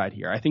high upside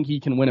here. I think he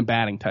can win a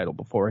batting title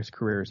before his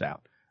career is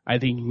out. I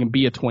think he can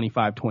be a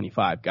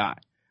 25-25 guy.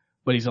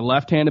 But he's a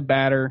left-handed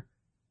batter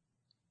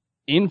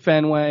in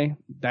Fenway.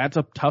 That's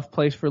a tough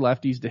place for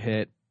lefties to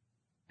hit.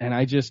 And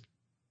I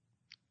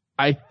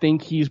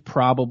think he's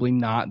probably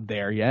not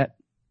there yet,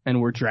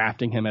 and we're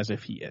drafting him as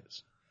if he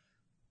is.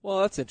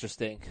 Well, that's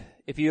interesting.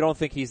 If you don't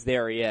think he's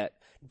there yet.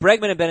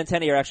 Bregman and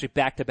Benintendi are actually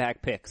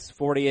back-to-back picks,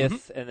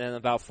 40th and then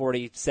about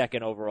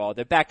 42nd overall.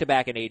 They're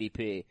back-to-back in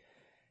ADP.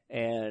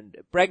 And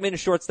Bregman is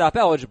shortstop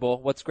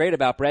eligible. What's great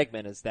about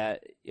Bregman is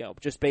that,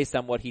 just based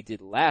on what he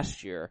did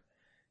last year,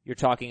 you're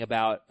talking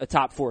about a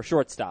top 4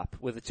 shortstop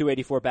with a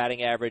 284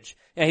 batting average.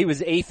 Yeah, he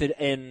was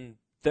 8th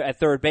at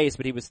third base,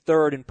 but he was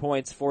 3rd in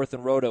points, 4th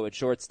in roto at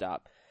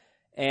shortstop.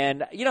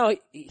 And,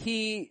 if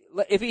he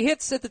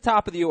hits at the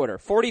top of the order,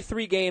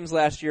 43 games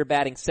last year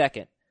batting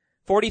second,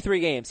 43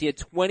 games, he had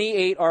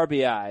 28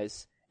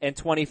 RBIs and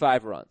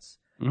 25 runs.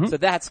 Mm-hmm. So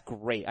that's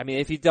great. I mean,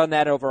 if he'd done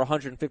that over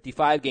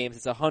 155 games,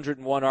 it's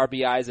 101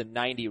 RBIs and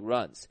 90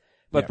 runs.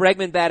 But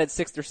Bregman batted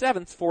 6th or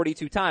 7th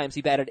 42 times.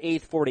 He batted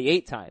 8th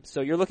 48 times.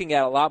 So you're looking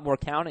at a lot more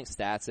counting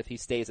stats if he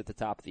stays at the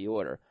top of the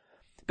order.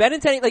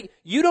 Benintendi,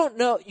 you don't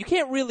know, with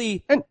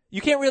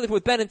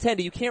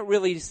Benintendi, you can't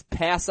really just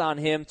pass on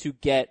him to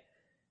get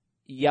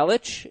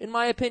Yelich, in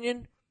my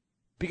opinion,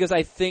 because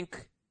I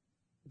think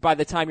by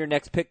the time your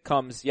next pick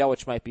comes,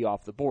 Yelich might be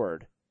off the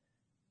board.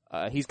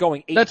 He's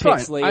going 8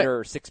 picks later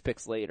or 6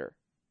 picks later.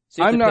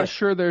 So I'm not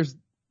sure there's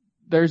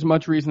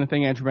much reason to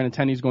think Andrew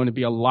Benintendi is going to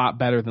be a lot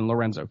better than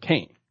Lorenzo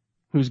Cain,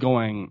 who's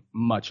going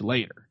much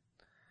later.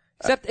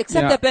 Except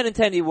that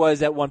Benintendi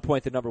was at one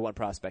point the number 1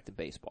 prospect in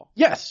baseball.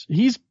 Yes,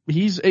 he's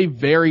a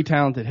very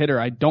talented hitter.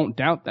 I don't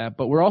doubt that,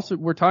 but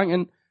we're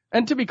talking,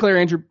 and to be clear,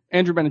 Andrew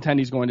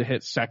Benintendi is going to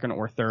hit 2nd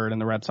or 3rd in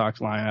the Red Sox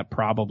lineup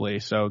probably.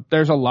 So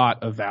there's a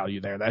lot of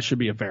value there. That should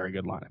be a very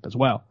good lineup as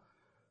well.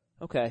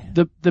 Okay.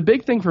 The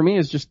big thing for me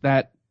is just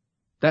that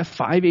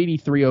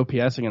 583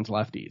 OPS against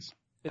lefties.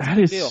 That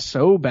is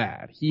so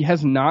bad. He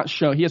has not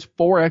shown, he has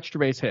 4 extra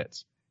base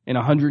hits in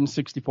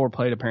 164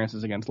 plate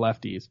appearances against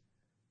lefties.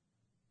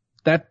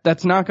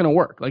 That's not going to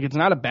work. Like, it's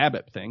not a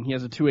BABIP thing. He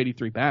has a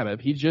 283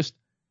 BABIP. He just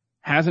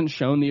hasn't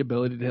shown the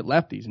ability to hit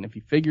lefties. And if he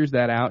figures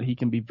that out, he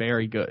can be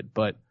very good.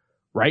 But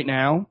right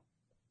now,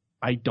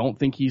 I don't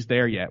think he's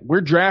there yet.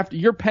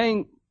 You're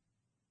paying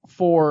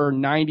for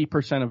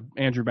 90% of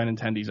Andrew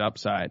Benintendi's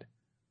upside.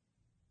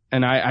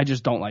 And I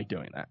just don't like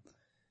doing that.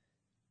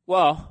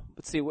 Well,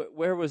 let's see.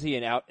 Where is he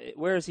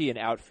in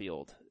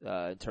outfield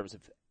in terms of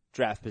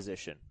draft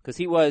position? Because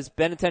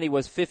Benintendi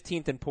was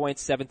 15th in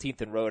points,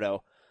 17th in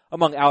roto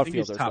among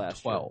outfielders top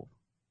last 12.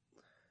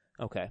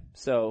 year. Okay,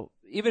 so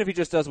even if he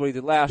just does what he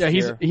did last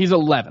year, he's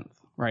 11th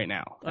right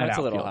now. That's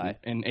a little high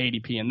in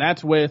ADP, and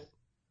that's with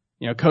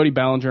Cody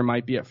Bellinger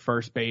might be at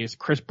first base.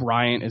 Chris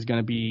Bryant is going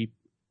to be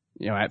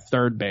at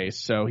third base.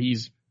 So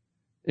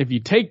if you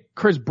take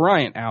Chris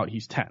Bryant out,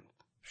 he's 10th.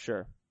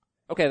 Sure.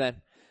 Okay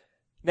then.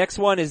 Next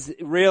one is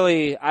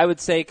really, I would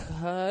say,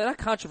 not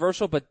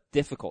controversial, but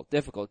difficult.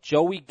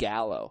 Joey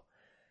Gallo.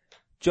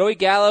 Joey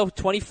Gallo,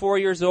 24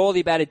 years old.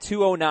 He batted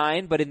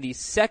 .209, but in the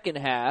second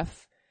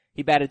half,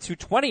 he batted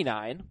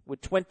 .229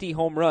 with 20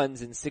 home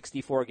runs in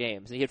 64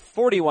 games. And he hit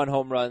 41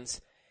 home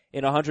runs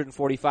in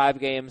 145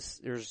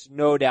 games. There's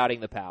no doubting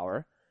the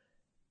power.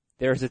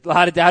 There's a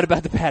lot of doubt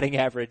about the batting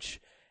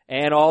average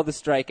and all the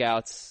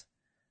strikeouts.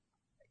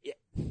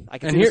 I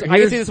can see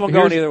this one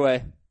going either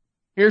way.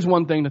 Here's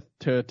one thing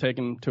to take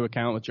into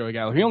account with Joey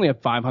Gallo. He only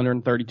had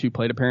 532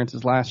 plate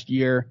appearances last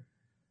year.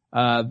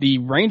 The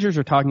Rangers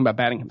are talking about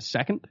batting him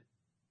second.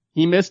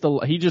 He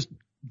just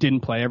didn't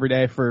play every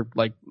day for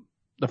like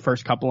the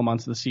first couple of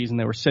months of the season.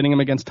 They were sitting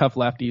him against tough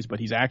lefties, but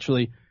he's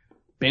actually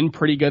been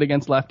pretty good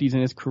against lefties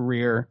in his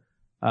career.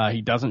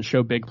 He doesn't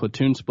show big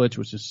platoon splits,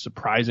 which is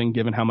surprising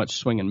given how much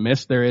swing and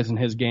miss there is in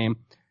his game.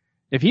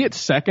 If he hits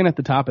second at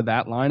the top of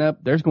that lineup,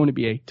 there's going to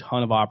be a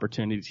ton of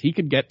opportunities. He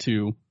could get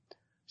to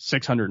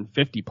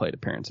 650 plate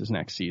appearances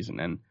next season.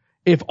 And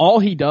if all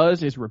he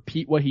does is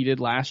repeat what he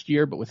did last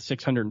year, but with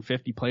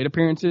 650 plate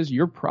appearances,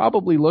 you're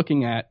probably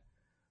looking at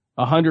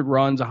 100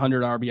 runs,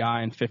 100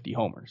 RBI, and 50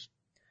 homers.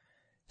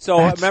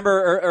 So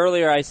remember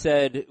earlier I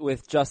said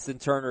with Justin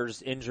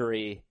Turner's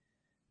injury,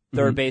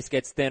 third base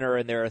gets thinner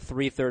and there are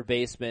 3 third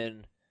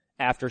basemen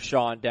after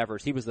Sean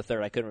Devers. He was the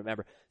third. I couldn't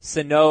remember.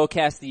 Sano,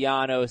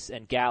 Castellanos,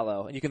 and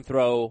Gallo. And you can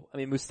throw,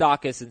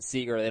 Moustakas and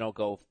Seager, they don't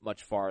go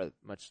much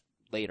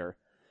later.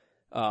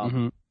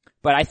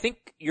 But I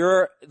think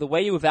the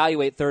way you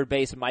evaluate third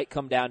base might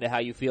come down to how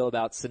you feel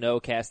about Sano,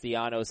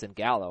 Castellanos, and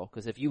Gallo.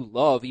 Because if you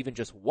love even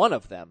just one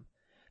of them,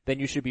 then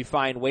you should be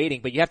fine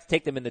waiting. But you have to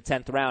take them in the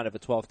 10th round of a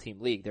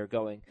 12-team league. They're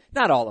going,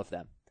 not all of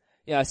them.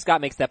 Scott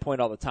makes that point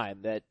all the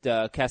time, that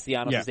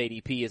Castellanos'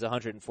 ADP is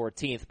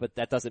 114th, but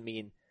that doesn't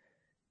mean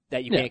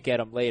that you can't get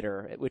them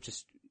later, which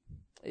is,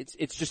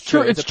 it's just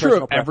true. It's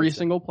true of every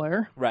single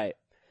player. Right.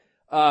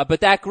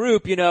 But that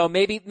group,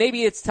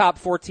 maybe it's top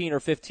 14 or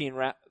 15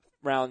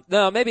 round.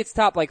 No, maybe it's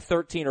top like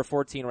 13 or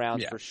 14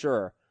 rounds for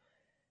sure.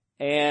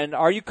 And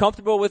are you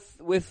comfortable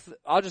with,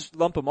 I'll just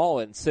lump them all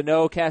in,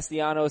 Sano,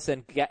 Castellanos,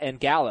 and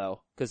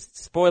Gallo, because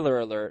spoiler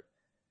alert,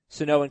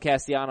 Sano and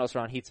Castellanos are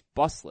on Heat's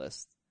bust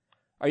list.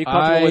 Are you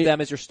comfortable with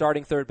them as your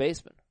starting third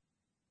baseman?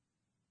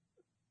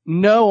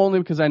 No, only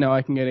because I know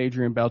I can get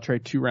Adrian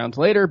Beltre 2 rounds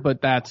later,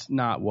 but that's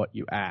not what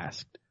you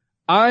asked.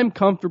 I'm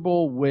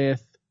comfortable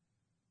with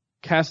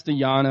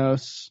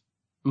Castellanos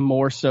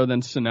more so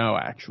than Sano,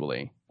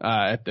 actually,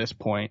 at this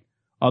point.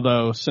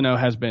 Although Sano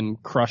has been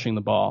crushing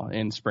the ball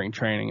in spring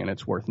training, and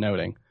it's worth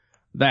noting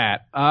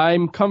that.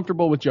 I'm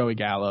comfortable with Joey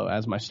Gallo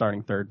as my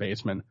starting third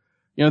baseman.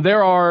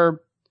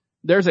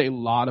 There's a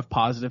lot of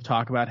positive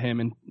talk about him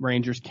in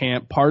Rangers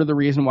camp. Part of the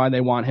reason why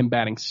they want him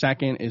batting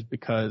second is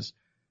because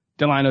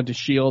Delino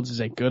DeShields is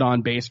a good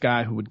on-base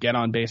guy who would get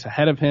on base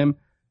ahead of him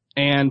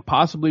and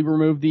possibly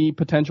remove the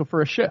potential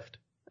for a shift.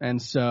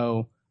 And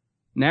so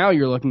now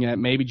you're looking at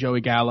maybe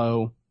Joey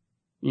Gallo,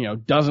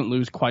 doesn't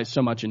lose quite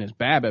so much in his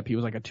BABIP. He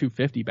was like a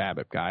 250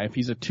 BABIP guy. If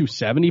he's a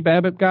 270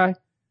 BABIP guy,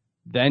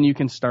 then you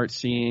can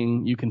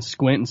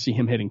squint and see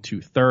him hitting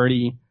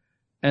 230.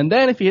 And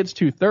then if he hits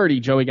 230,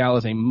 Joey Gallo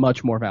is a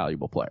much more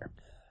valuable player.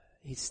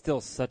 He's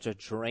still such a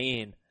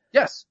drain.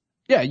 Yes.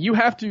 Yeah, you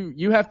have to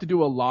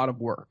do a lot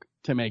of work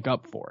to make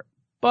up for it.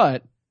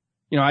 But,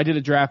 I did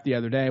a draft the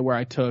other day where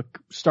I took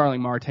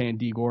Starling Marte and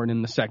D. Gordon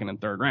in the 2nd and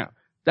 3rd round.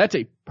 That's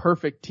a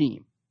perfect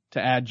team to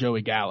add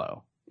Joey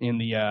Gallo in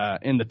the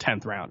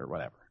 10th round or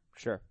whatever.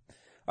 Sure.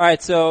 All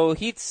right, so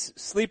Heat's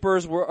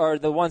sleepers are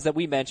the ones that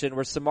we mentioned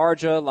were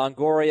Samardzija,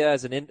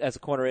 Longoria as a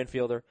corner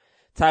infielder,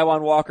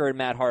 Taijuan Walker and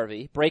Matt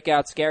Harvey.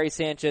 Breakouts, Gary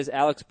Sanchez,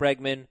 Alex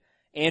Bregman,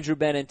 Andrew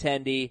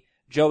Benintendi,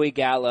 Joey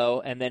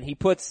Gallo, and then he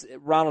puts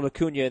Ronald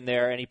Acuna in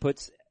there, and he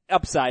puts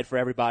upside for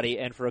everybody,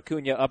 and for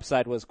Acuna,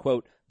 upside was,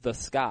 quote, the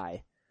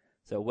sky.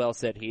 So well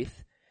said,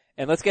 Heath.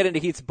 And let's get into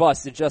Heat's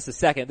bust in just a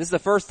second. This is the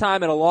first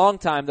time in a long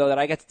time, though, that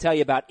I get to tell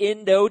you about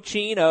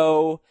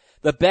Indochino,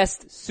 the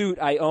best suit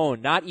I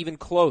own, not even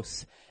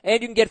close.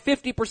 And you can get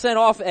 50%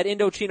 off at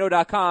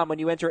Indochino.com when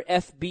you enter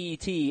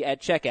FBT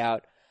at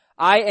checkout.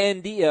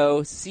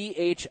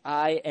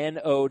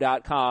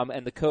 INDOCHINO.com,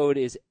 and the code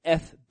is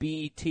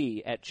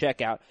FBT at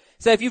checkout.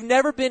 So if you've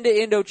never been to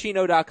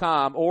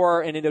Indochino.com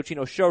or an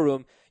Indochino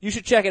showroom, you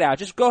should check it out.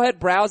 Just go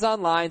ahead, browse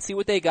online, see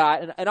what they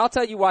got, and I'll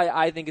tell you why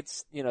I think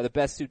it's, the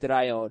best suit that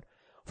I own.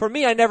 For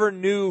me, I never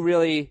knew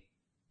really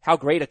how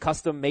great a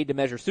custom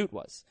made-to-measure suit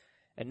was,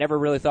 and never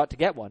really thought to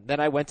get one. Then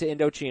I went to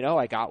Indochino,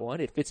 I got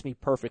one, it fits me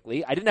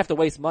perfectly. I didn't have to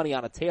waste money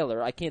on a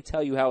tailor. I can't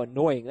tell you how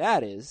annoying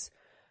that is.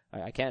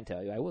 I can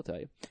tell you. I will tell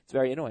you. It's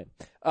very annoying.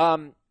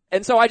 And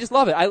so I just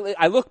love it.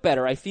 I look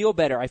better. I feel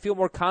better. I feel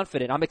more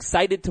confident. I'm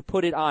excited to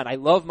put it on. I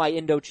love my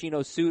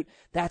Indochino suit.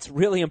 That's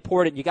really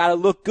important. You gotta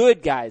look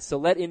good, guys. So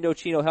let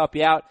Indochino help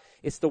you out.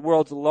 It's the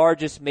world's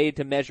largest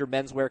made-to-measure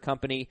menswear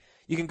company.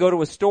 You can go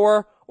to a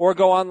store or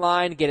go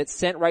online and get it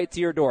sent right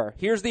to your door.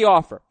 Here's the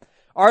offer.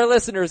 Our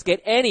listeners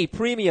get any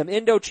premium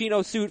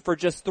Indochino suit for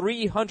just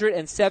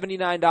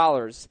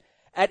 $379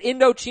 at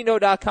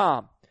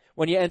Indochino.com.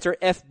 when you enter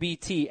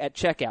FBT at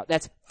checkout.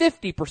 That's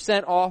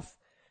 50% off.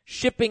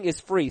 Shipping is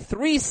free.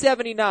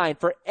 $379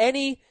 for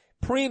any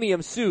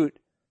premium suit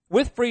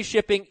with free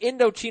shipping.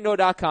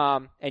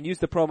 Indochino.com and use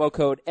the promo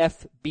code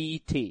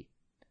FBT.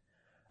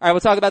 All right, we'll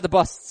talk about the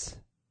busts.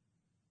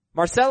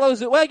 Marcell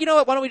Ozuna. Well, you know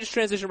what? Why don't we just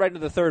transition right into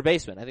the third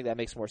baseman? I think that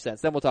makes more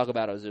sense. Then we'll talk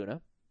about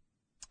Ozuna.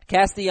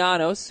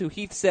 Castellanos, who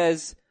Heath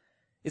says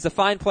is a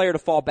fine player to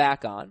fall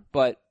back on,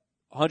 but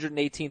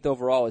 118th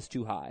overall is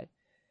too high.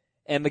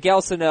 And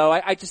Miguel Sano,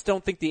 I just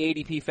don't think the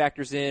ADP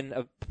factors in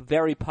a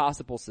very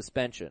possible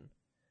suspension.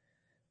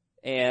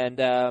 And,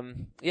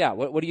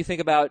 what do you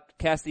think about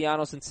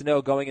Castellanos and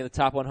Sano going in the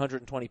top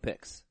 120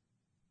 picks?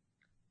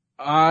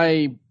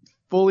 I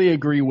fully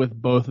agree with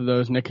both of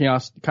those. Nick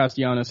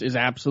Castellanos is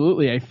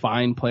absolutely a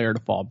fine player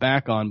to fall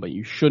back on, but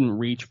you shouldn't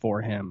reach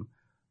for him.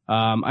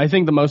 I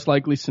think the most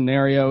likely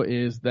scenario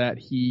is that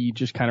he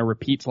just kind of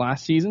repeats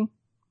last season,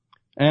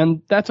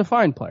 and that's a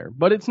fine player,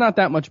 but it's not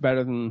that much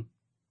better than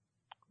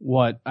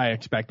what I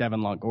expect Evan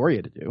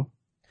Longoria to do.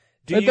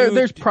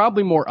 There's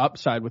probably more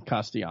upside with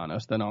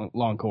Castellanos than on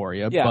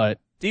Longoria, yeah. But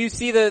do you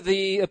see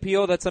the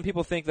appeal that some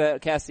people think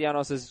that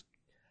Castellanos is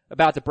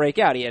about to break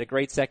out? He had a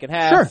great second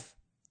half. Sure.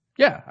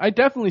 Yeah, I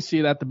definitely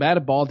see that. The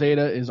batted ball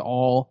data is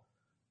all,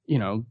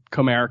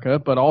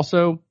 Comerica, but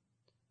also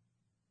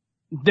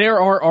there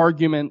are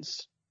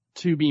arguments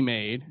to be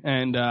made,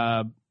 and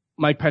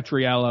Mike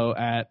Petriello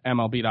at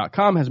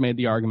MLB.com has made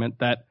the argument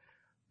that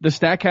the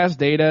StatCast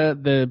data,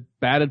 the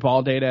batted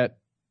ball data at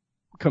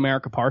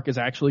Comerica Park is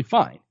actually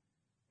fine,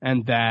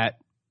 and that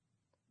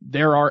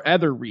there are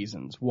other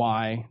reasons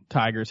why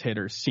Tigers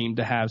hitters seem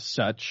to have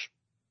such,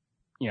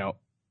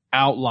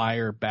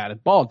 outlier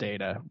batted ball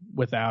data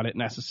without it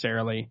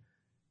necessarily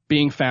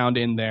being found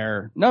in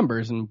their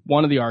numbers. And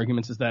one of the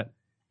arguments is that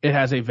it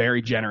has a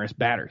very generous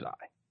batter's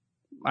eye.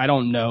 I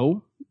don't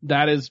know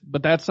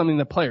but that's something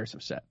that players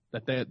have said,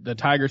 that the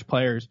Tigers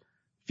players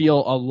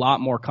feel a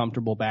lot more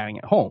comfortable batting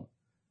at home.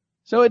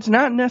 So it's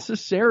not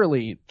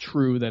necessarily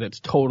true that it's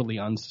totally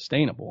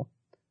unsustainable.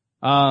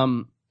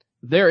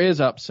 There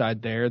is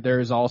upside there. There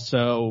is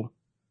also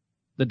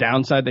the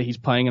downside that he's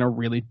playing in a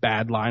really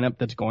bad lineup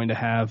that's going to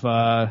have,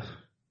 I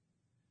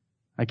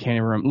can't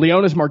even remember,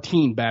 Leonis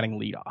Martin batting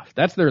leadoff.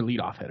 That's their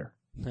leadoff hitter.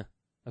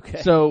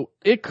 Okay. So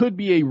it could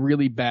be a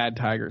really bad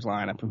Tigers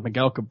lineup. If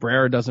Miguel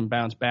Cabrera doesn't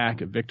bounce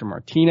back, if Victor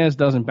Martinez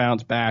doesn't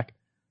bounce back,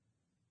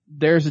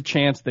 there's a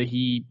chance that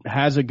he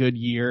has a good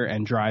year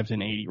and drives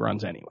in 80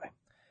 runs anyway.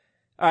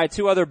 All right,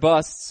 two other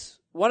busts.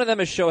 One of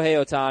them is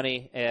Shohei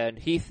Ohtani, and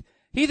Heath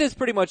has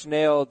pretty much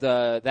nailed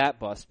that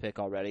bust pick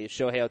already. It's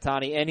Shohei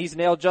Ohtani, and he's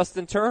nailed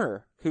Justin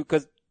Turner,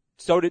 because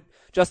so did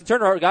Justin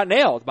Turner, got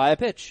nailed by a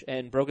pitch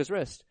and broke his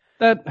wrist.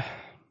 That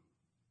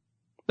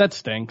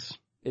stinks.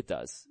 It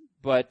does.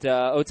 But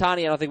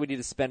Ohtani, I don't think we need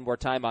to spend more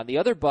time on. The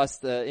other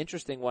bust, the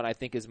interesting one, I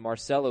think, is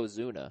Marcell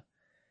Ozuna.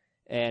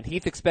 And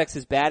Heath expects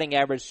his batting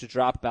average to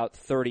drop about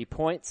 30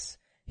 points.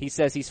 He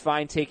says he's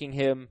fine taking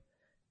him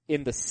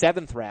in the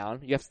 7th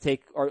round. You have to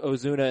take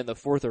Ozuna in the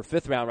 4th or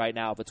 5th round right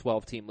now of a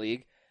 12-team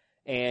league.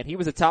 And he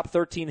was a top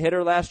 13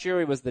 hitter last year.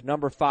 He was the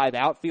number 5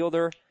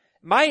 outfielder.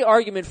 My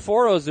argument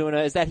for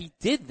Ozuna is that he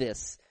did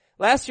this.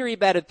 Last year he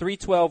batted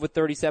 .312 with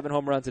 37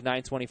 home runs and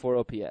 .924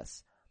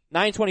 OPS.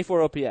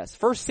 924 OPS.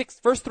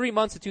 First 3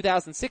 months of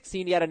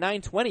 2016, he had a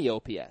 920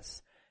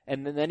 OPS.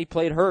 And then he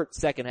played hurt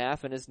second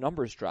half and his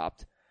numbers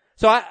dropped.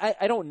 So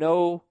I don't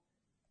know.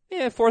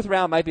 4th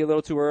round might be a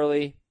little too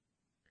early.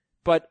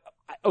 But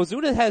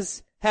Ozuna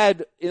has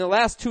had, in the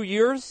last 2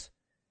 years,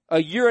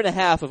 a year and a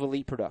half of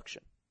elite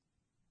production.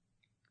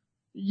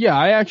 Yeah,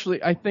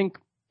 I think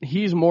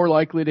he's more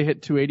likely to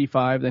hit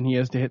 285 than he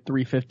is to hit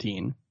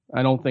 315.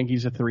 I don't think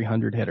he's a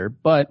 300 hitter,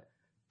 but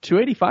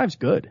 285 is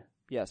good.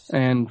 Yes.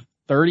 And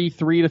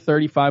 33 to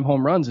 35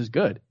 home runs is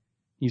good.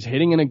 He's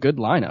hitting in a good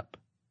lineup.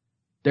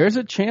 There's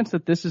a chance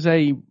that this is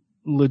a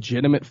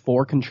legitimate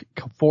four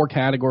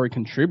category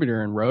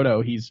contributor in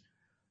Roto.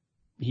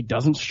 He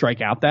doesn't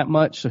strike out that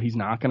much, so he's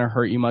not going to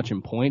hurt you much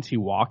in points. He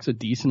walks a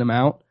decent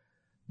amount.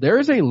 There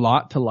is a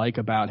lot to like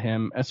about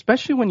him,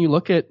 especially when you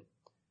look at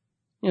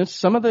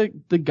some of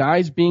the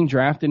guys being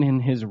drafted in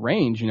his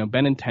range,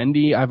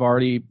 Benintendi, I've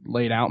already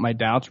laid out my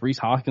doubts. Rhys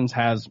Hoskins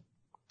has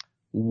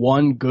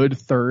one good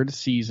third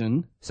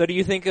season. So do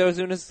you think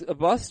Ozuna's a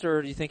bust,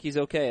 or do you think he's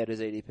okay at his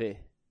ADP?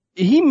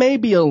 He may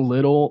be a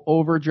little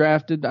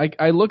overdrafted.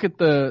 I look at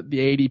the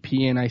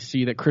ADP and I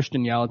see that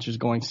Christian Yelich is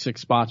going 6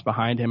 spots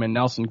behind him and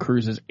Nelson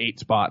Cruz is 8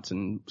 spots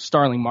and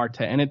Starling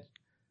Marte. And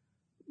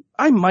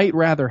I might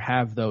rather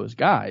have those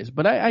guys,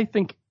 but I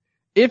think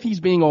if he's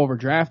being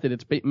overdrafted,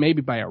 it's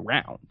maybe by a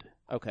round.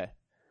 Okay.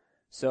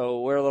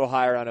 So we're a little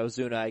higher on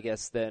Ozuna, I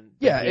guess, than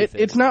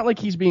it's not like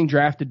he's being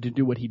drafted to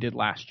do what he did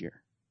last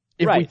year.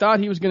 If we thought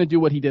he was going to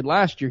do what he did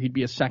last year, he'd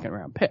be a 2nd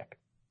round pick.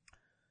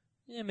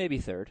 Yeah, maybe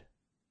 3rd.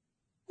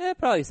 Yeah,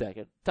 probably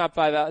 2nd. Top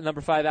 5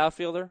 number 5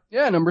 outfielder.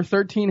 Yeah, number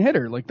 13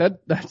 hitter. Like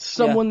that's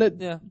someone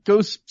that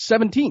goes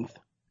 17th.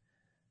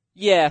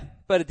 Yeah,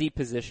 but a deep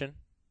position.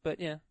 But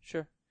yeah,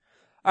 sure.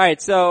 All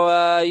right,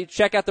 so you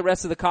check out the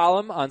rest of the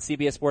column on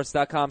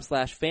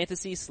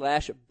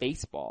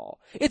cbssports.com/fantasy/baseball.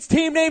 It's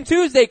Team Name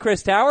Tuesday,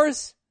 Chris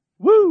Towers.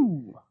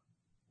 Woo!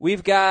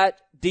 We've got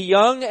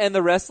DeYoung and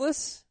the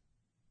Restless.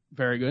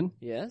 Very good.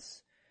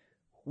 Yes.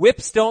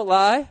 Whips Don't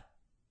Lie.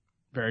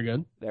 Very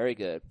good. Very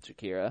good,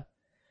 Shakira.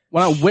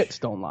 Well, not wits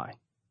don't lie.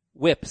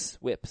 Whips.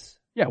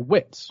 Yeah,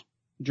 wits.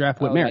 Draft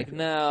Whit Merrick.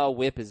 No,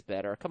 whip is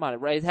better. Come on,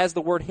 right? It has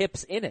the word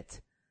hips in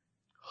it.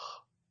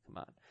 Come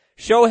on.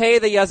 Shohei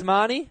the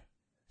Yasmani.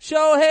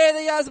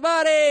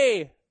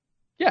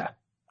 Yeah.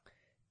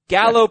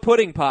 Gallo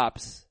Pudding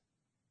Pops.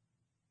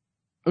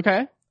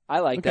 Okay. I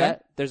like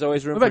that. There's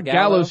always room what for about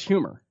Gallo. Gallo's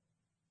humor?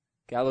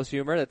 Gallo's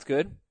humor, that's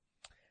good.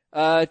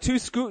 2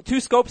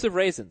 scopes of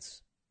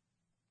raisins.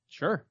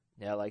 Sure.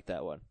 Yeah, I like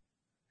that one.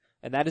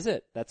 And that is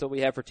it. That's what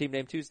we have for Team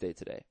Name Tuesday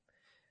today.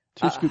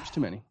 2 scoops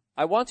too many.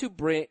 I want to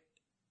bring...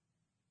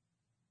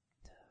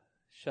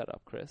 Shut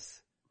up,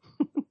 Chris.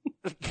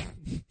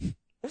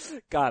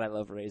 God, I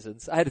love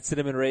raisins. I had a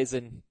cinnamon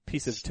raisin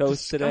piece of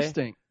toast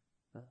disgusting.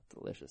 Today. Oh,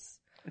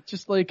 delicious. It's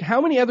just like, how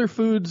many other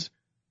foods,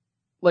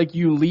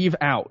 you leave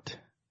out,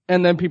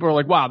 and then people are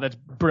like, wow, that's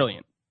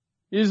brilliant.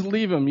 You just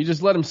leave them. You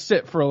just let them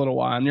sit for a little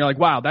while, and you're like,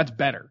 wow, that's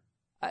better.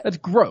 That's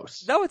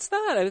gross. No, it's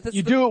not.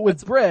 You do it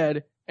with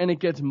bread, and it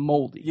gets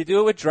moldy. You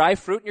do it with dry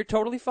fruit, and you're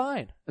totally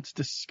fine. That's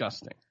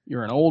disgusting.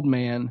 You're an old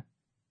man.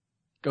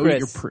 Go Chris, eat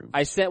your prunes.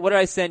 what did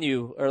I send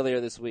you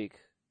earlier this week?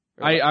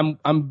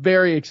 I'm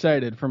very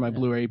excited for my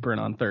Blue Apron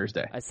on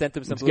Thursday. I sent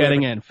him some It's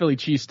getting in. Philly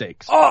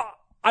cheesesteaks. Oh!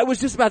 I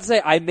was just about to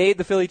say, I made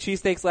the Philly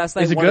cheesesteaks last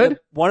night. Is it good?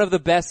 One of the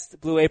best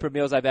Blue Apron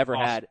meals I've ever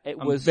had. It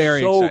was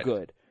very so excited.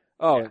 good.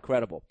 Oh, yeah.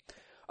 Incredible.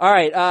 All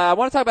right, I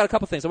want to talk about a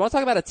couple things. I want to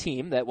talk about a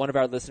team that one of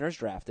our listeners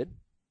drafted.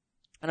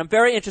 And I'm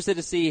very interested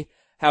to see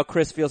how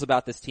Chris feels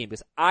about this team,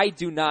 because I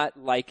do not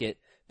like it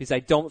because I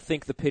don't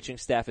think the pitching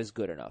staff is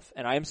good enough.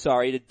 And I am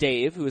sorry to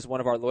Dave, who is one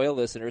of our loyal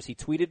listeners. He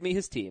tweeted me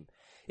his team.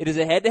 It is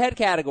a head-to-head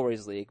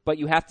categories league, but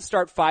you have to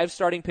start 5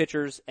 starting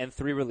pitchers and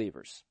 3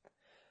 relievers.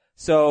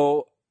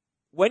 So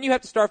when you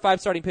have to start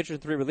 5 starting pitchers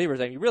and 3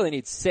 relievers, you really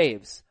need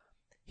saves.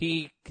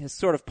 He has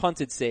sort of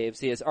punted saves.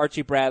 He has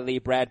Archie Bradley,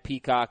 Brad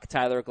Peacock,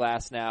 Tyler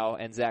Glasnow,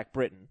 and Zach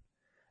Britton.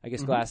 I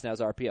guess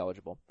Glasnow's RP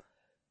eligible.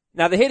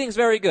 Now the hitting's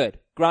very good.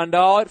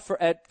 Grandal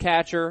at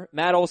catcher,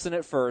 Matt Olson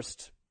at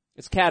first.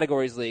 It's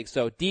categories league.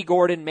 So D.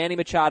 Gordon, Manny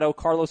Machado,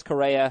 Carlos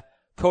Correa,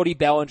 Cody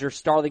Bellinger,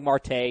 Starling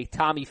Marte,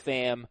 Tommy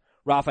Pham,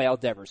 Rafael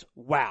Devers.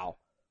 Wow.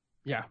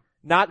 Yeah.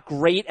 Not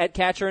great at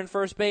catcher and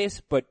first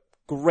base, but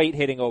great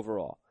hitting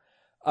overall.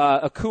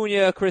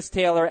 Acuna, Chris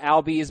Taylor,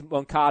 Albies,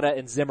 Moncada,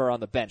 and Zimmer on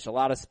the bench. A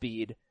lot of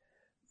speed.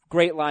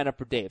 Great lineup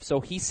for Dave.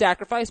 So he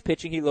sacrificed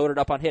pitching. He loaded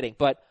up on hitting.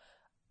 But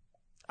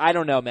I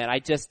don't know, man.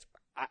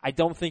 I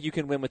don't think you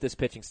can win with this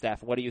pitching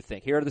staff. What do you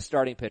think? Here are the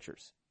starting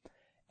pitchers.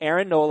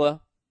 Aaron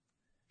Nola,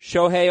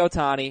 Shohei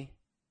Ohtani,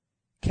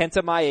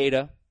 Kenta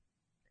Maeda,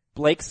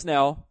 Blake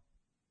Snell,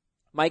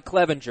 Mike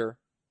Clevenger,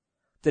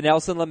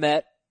 Dinelson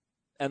Lamet,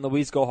 and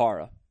Luis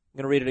Gohara. I'm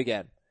going to read it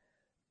again.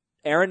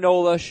 Aaron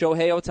Nola,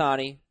 Shohei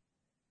Ohtani,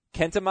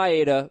 Kenta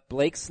Maeda,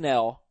 Blake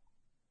Snell,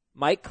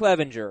 Mike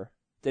Clevenger,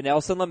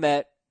 Dinelson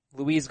Lamet,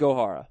 Luis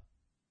Gohara.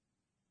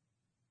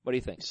 What do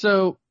you think?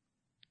 So,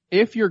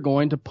 if you're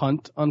going to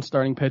punt on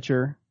starting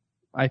pitcher,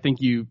 I think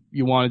you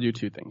want to do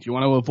 2 things. You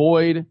want to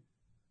avoid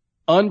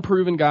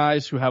unproven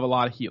guys who have a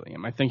lot of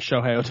helium. I think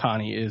Shohei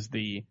Ohtani is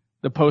the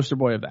poster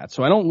boy of that.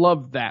 So I don't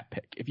love that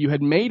pick. If you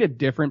had made a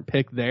different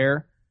pick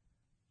there,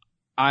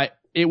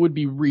 it would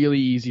be really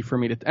easy for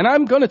me to, and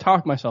I'm going to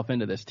talk myself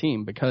into this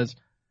team because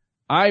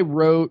I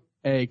wrote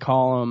a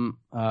column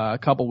a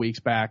couple weeks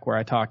back where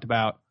I talked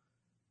about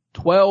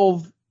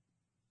 12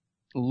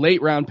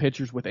 late round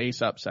pitchers with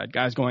ace upside,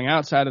 guys going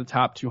outside of the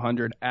top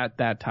 200 at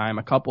that time.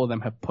 A couple of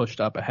them have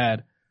pushed up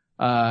ahead,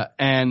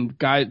 and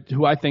guys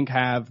who I think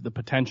have the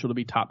potential to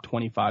be top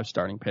 25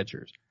 starting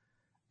pitchers.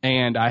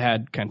 And I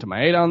had Kenta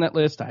Maeda on that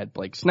list. I had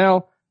Blake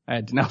Snell. I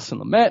had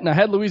Dinelson Lamet, and I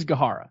had Luis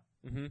Gohara.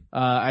 Mm-hmm.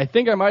 I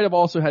think I might have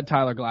also had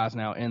Tyler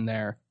Glasnow in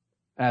there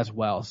as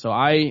well. So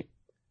I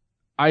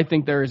I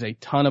think there is a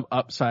ton of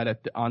upside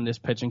on this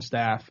pitching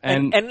staff.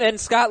 And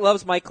Scott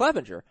loves Mike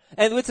Clevenger.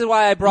 And which is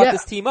why I brought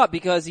this team up,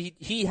 because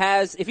he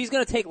has, if he's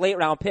going to take late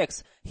round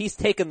picks, he's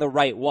taken the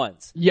right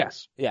ones.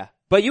 Yes. Yeah.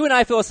 But you and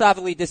I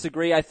philosophically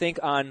disagree, I think,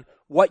 on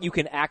what you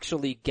can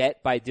actually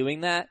get by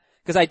doing that.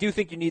 Because I do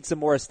think you need some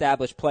more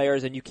established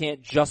players, and you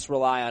can't just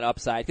rely on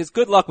upside. Because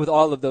good luck with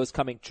all of those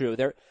coming true.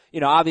 They're,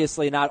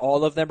 obviously not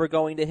all of them are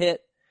going to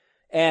hit.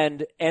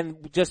 And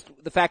just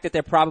the fact that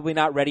they're probably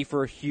not ready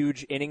for a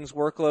huge innings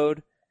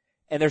workload.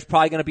 And there's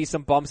probably going to be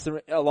some bumps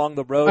along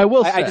the road.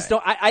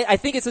 I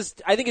think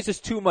it's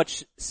just too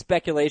much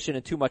speculation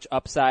and too much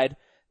upside,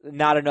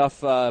 not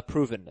enough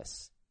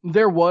provenness.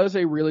 There was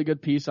a really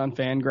good piece on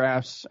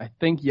Fangraphs, I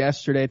think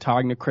yesterday,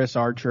 talking to Chris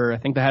Archer. I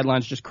think the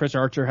headline's just Chris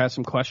Archer has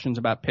some questions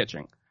about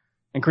pitching.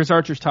 And Chris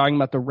Archer's talking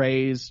about the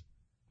Rays'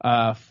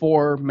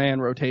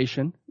 4-man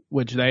rotation,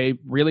 which they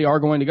really are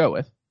going to go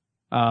with.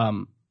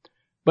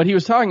 But he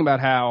was talking about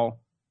how,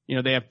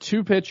 they have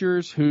 2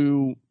 pitchers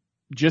who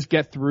just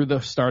get through the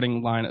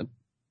starting lineup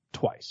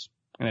twice.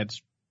 And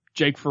it's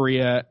Jake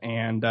Faria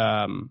and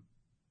I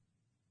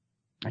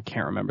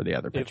can't remember the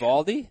other pitcher.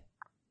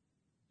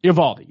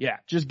 Eovaldi, yeah.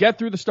 Just get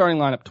through the starting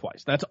lineup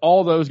twice. That's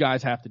all those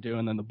guys have to do,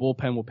 and then the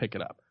bullpen will pick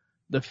it up.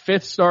 The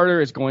 5th starter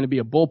is going to be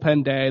a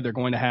bullpen day. They're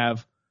going to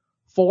have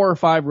 4 or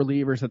 5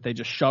 relievers that they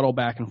just shuttle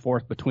back and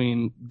forth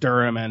between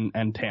Durham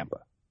and Tampa.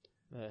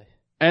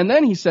 And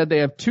then he said they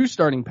have 2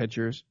 starting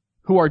pitchers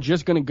who are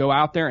just going to go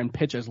out there and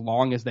pitch as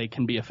long as they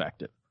can be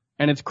effective.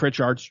 And it's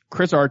Chris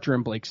Archer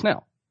and Blake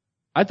Snell.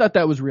 I thought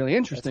that was really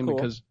interesting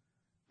because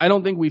I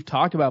don't think we've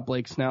talked about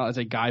Blake Snell as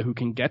a guy who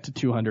can get to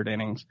 200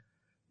 innings.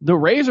 The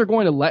Rays are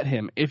going to let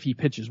him if he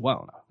pitches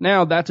well enough.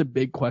 Now, that's a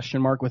big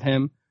question mark with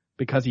him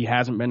because he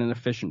hasn't been an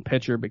efficient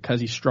pitcher,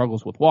 because he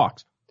struggles with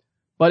walks.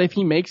 But if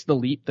he makes the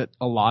leap that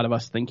a lot of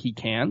us think he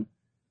can,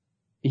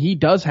 he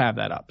does have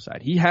that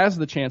upside. He has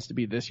the chance to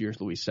be this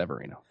year's Luis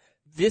Severino.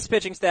 This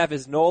pitching staff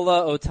is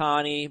Nola,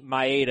 Ohtani,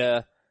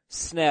 Maeda,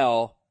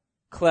 Snell,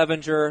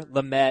 Clevenger,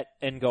 Lamet,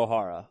 and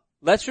Gohara.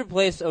 Let's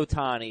replace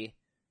Ohtani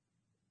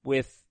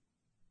with,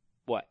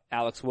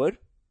 Alex Wood?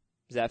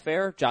 Is that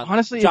fair?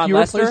 Honestly, John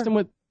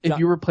if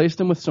you replaced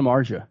him with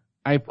Samardzija,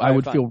 I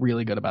would feel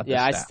really good about this.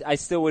 Yeah, staff. I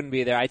still wouldn't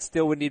be there. I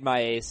still would need my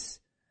ace.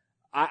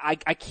 I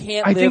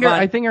can't I think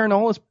Aaron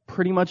Nola is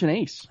pretty much an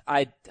ace.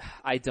 I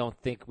don't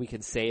think we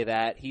can say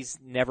that. He's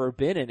never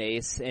been an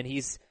ace, and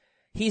he's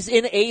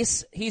an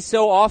ace. He's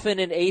so often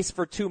an ace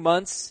for 2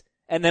 months,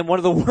 and then one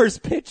of the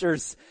worst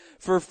pitchers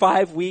for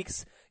 5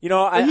 weeks. He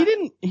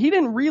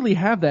didn't really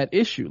have that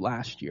issue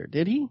last year,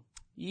 did he?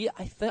 Yeah,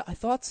 I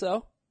thought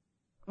so.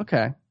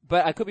 Okay.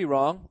 But I could be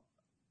wrong.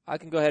 I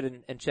can go ahead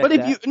and check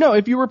that. But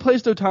if you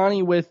replaced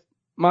Ohtani with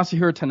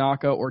Masahiro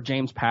Tanaka or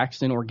James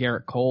Paxton or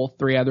Garrett Cole,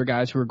 3 other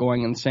guys who are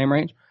going in the same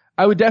range,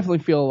 I would definitely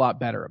feel a lot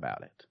better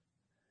about it.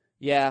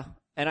 Yeah,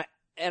 and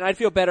I'd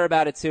feel better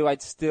about it too.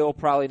 I'd still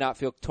probably not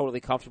feel totally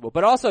comfortable.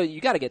 But also,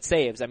 you got to get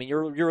saves. I mean,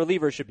 your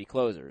relievers should be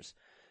closers,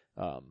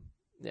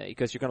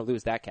 because you're going to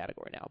lose that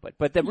category now.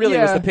 But that really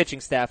was the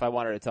pitching staff I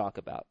wanted to talk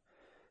about.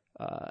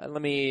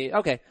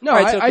 Okay. No,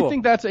 right, cool. I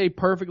think that's a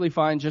perfectly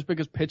fine, just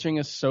because pitching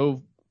is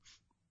so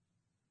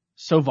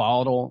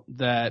volatile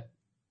that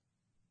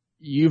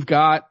you've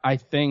got, I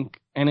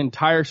think, an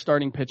entire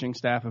starting pitching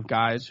staff of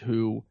guys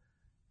who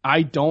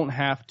I don't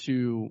have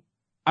to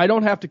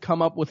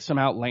come up with some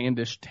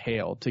outlandish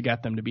tale to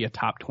get them to be a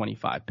top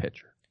 25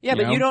 pitcher. Yeah,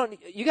 but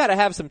you got to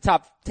have some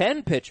top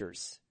 10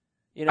 pitchers.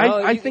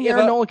 I think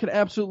Aaron Nola could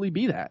absolutely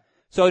be that.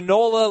 So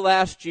Nola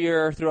last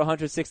year threw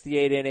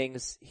 168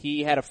 innings.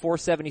 He had a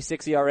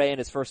 4.76 ERA in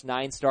his first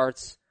 9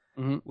 starts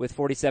with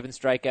 47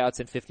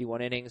 strikeouts and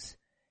 51 innings.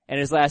 And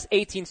his last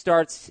 18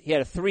 starts, he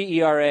had a 3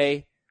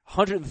 ERA,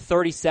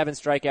 137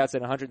 strikeouts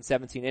and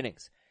 117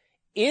 innings.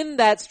 In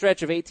that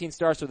stretch of 18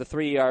 starts with a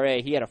 3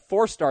 ERA, he had a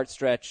 4-start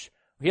stretch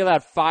where he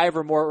allowed 5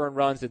 or more earned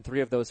runs in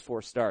 3 of those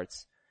 4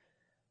 starts.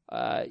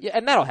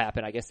 And that'll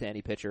happen, I guess, to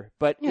any pitcher.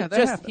 But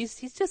he's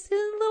just a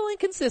little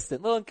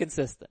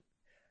inconsistent.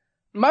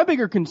 My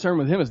bigger concern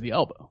with him is the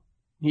elbow.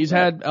 He's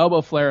had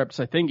elbow flare-ups,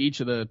 I think, each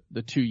of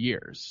the 2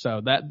 years.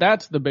 So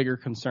that's the bigger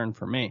concern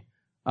for me.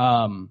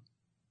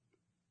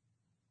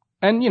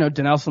 And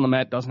Dinelson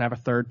Lamet doesn't have a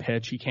third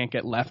pitch. He can't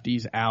get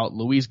lefties out.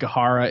 Luis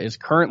Gohara is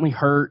currently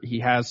hurt.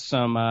 He has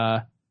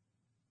some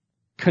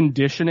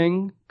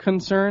conditioning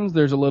concerns.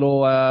 There's a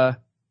little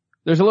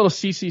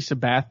CC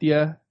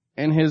Sabathia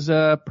in his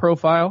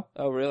profile.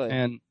 Oh, really?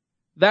 And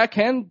that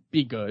can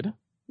be good.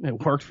 It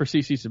worked for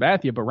CC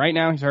Sabathia, but right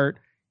now he's hurt.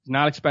 He's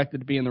not expected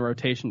to be in the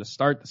rotation to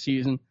start the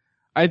season.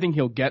 I think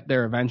he'll get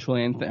there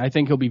eventually, and I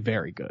think he'll be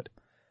very good.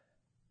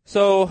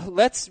 So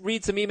let's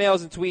read some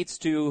emails and tweets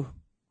to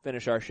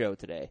finish our show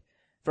today.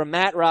 From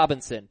Matt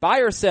Robinson.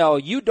 Buy or sell,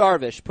 Yu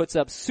Darvish puts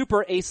up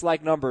super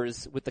ace-like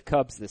numbers with the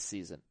Cubs this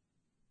season.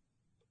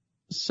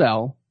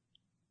 Sell.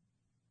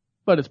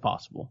 But it's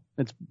possible.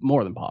 It's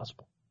more than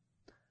possible.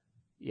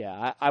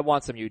 Yeah, I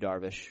want some Yu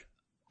Darvish.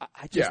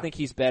 I just think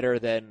he's better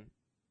than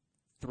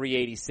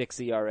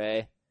 3.86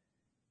 ERA.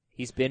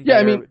 He's been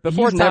better.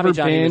 Before Tommy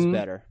John, he was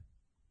better.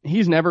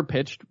 he's never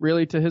pitched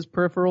really to his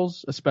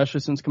peripherals,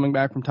 especially since coming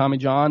back from Tommy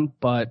John.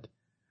 But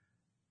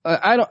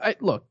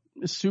look,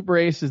 Super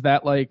Ace, is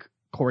that like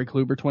Corey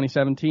Kluber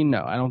 2017?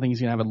 No, I don't think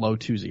he's going to have a low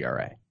 2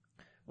 ERA.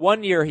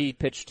 1 year he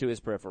pitched to his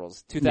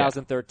peripherals.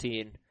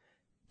 2013,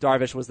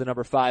 Darvish was the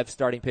number 5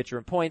 starting pitcher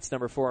in points,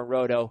 number 4 in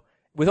Roto,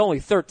 with only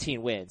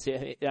 13 wins.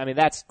 I mean,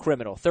 that's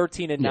criminal.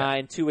 13-9,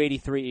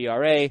 2.83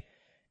 ERA,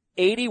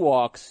 80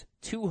 walks,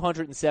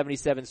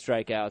 277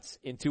 strikeouts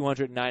in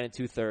 209 and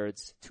 2/3,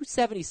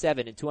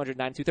 277 in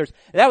 209 and 2/3.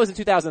 And that was in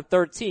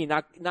 2013,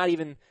 not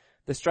even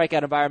the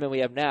strikeout environment we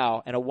have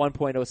now, and a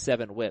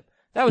 1.07 whip.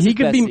 That was his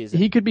best season.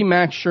 He could be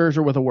Max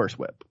Scherzer with a worse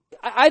whip.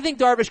 I think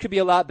Darvish could be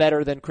a lot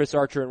better than Chris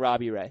Archer and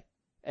Robbie Ray,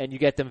 and you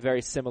get them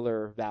very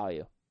similar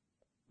value.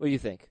 What do you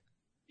think?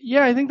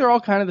 Yeah, I think they're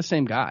all kind of the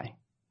same guy,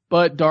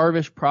 but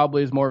Darvish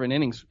probably is more of an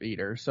innings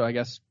eater. So I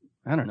guess,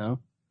 I don't know.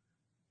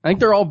 I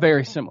think they're all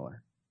very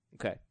similar.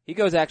 Okay. He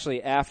goes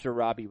actually after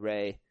Robbie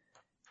Ray,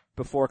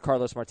 before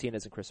Carlos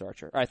Martinez and Chris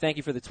Archer. All right. Thank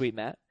you for the tweet,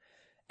 Matt.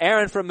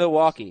 Aaron from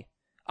Milwaukee.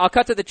 I'll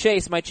cut to the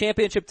chase. My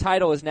championship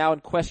title is now in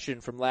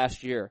question from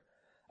last year.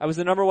 I was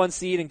the number 1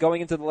 seed, and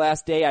going into the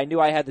last day, I knew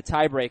I had the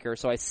tiebreaker,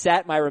 so I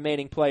sat my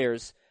remaining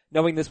players,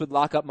 knowing this would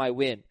lock up my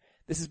win.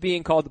 This is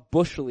being called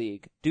Bush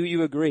League. Do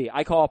you agree?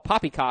 I call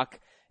poppycock,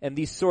 and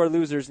these sore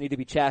losers need to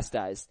be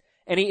chastised.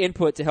 Any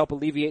input to help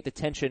alleviate the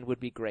tension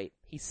would be great.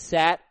 He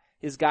sat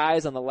his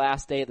guys on the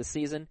last day of the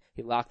season.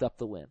 He locked up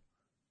the win.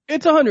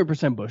 It's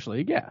 100% Bush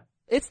League, yeah.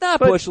 It's not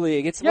Bush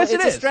League. It's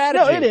a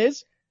strategy. No, it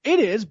is. It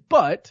is,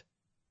 but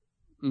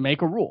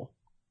make a rule.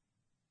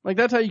 Like,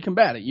 that's how you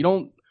combat it. You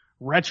don't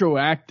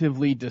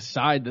retroactively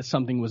decide that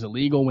something was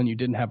illegal when you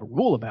didn't have a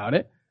rule about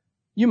it.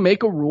 You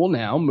make a rule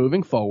now,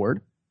 moving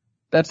forward,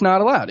 that's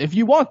not allowed. If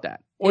you want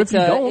that. Or if you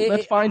don't,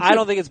 that's fine too. I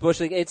don't think it's Bush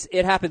League.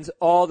 It happens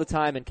all the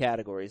time in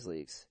categories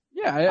leagues.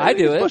 Yeah, I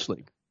do it. Bush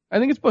League. I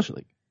think it's Bush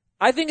League.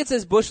 I think it's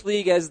as Bush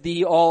League as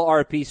the all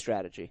RP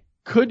strategy.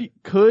 Could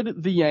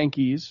the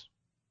Yankees,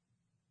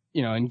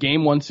 in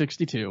game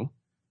 162,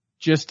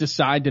 just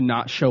decide to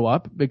not show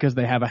up because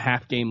they have a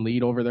half game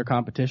lead over their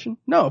competition?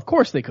 No, of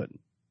course they couldn't.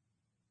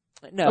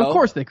 No. Of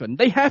course they couldn't.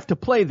 They have to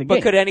play the game.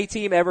 But could any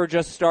team ever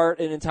just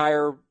start an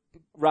entire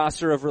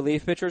roster of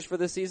relief pitchers for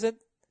this season?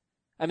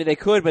 I mean, they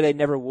could, but they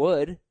never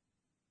would.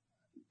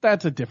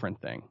 That's a different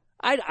thing.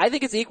 I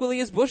think it's equally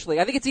as Bush League.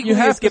 I think it's equally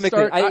as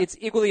gimmicky. It's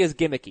equally as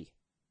gimmicky.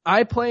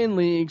 I play in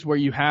leagues where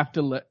you have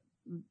to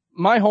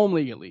my home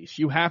league at least,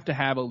 you have to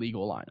have a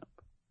legal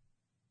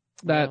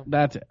lineup.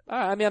 That's it.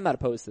 I mean, I'm not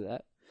opposed to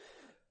that.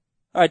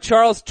 All right,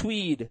 Charles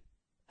Tweed.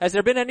 Has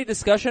there been any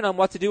discussion on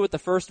what to do with the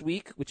first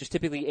week, which is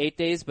typically 8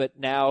 days, but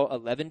now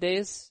 11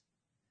 days?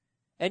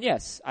 And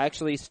yes, I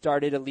actually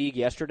started a league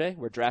yesterday.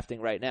 We're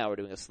drafting right now. We're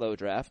doing a slow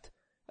draft.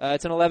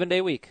 It's an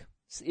 11-day week.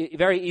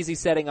 Very easy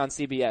setting on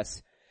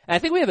CBS. And I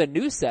think we have a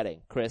new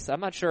setting, Chris. I'm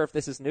not sure if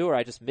this is new or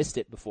I just missed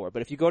it before,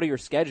 but if you go to your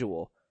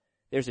schedule,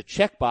 there's a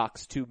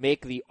checkbox to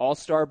make the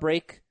All-Star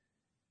break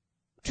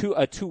to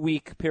a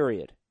 2-week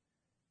period.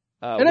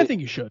 And I think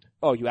you should.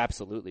 Oh, you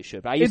absolutely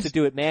should. I used to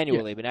do it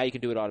manually, but now you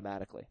can do it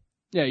automatically.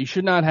 Yeah, you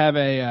should not have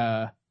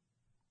a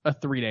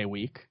 3-day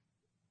week.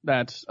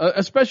 That's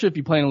especially if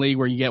you play in a league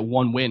where you get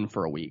one win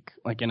for a week,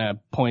 like in a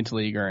points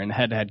league or in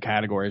head-to-head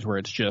categories where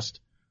it's just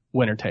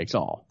winner takes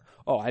all.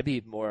 Oh, I'd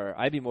be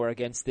more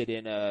against it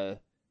in a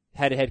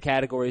head-to-head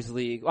categories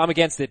league. Well, I'm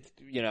against it,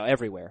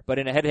 everywhere. But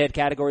in a head-to-head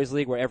categories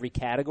league where every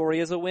category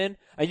is a win,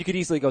 and you could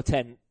easily go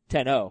 10-0,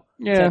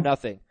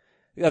 10-0.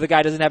 The other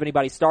guy doesn't have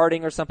anybody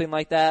starting or something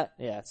like that.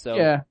 Yeah,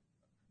 so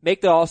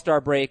make the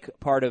All-Star break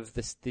part of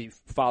the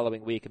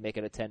following week and make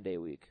it a 10-day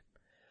week.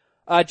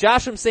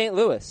 Josh from St.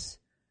 Louis.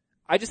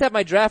 I just had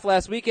my draft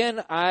last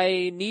weekend.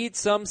 I need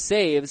some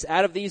saves.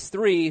 Out of these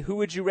 3, who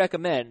would you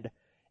recommend?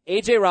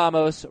 AJ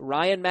Ramos,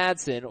 Ryan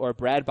Madson, or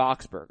Brad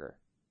Boxberger?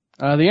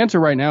 The answer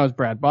right now is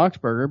Brad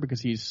Boxberger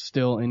because he's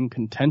still in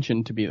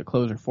contention to be the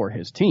closer for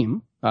his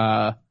team.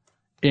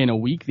 In a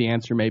week, the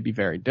answer may be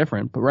very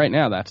different, but right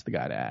now that's the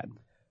guy to add.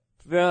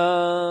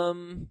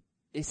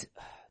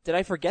 Did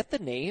I forget the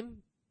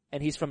name?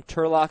 And he's from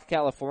Turlock,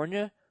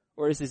 California?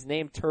 Or is his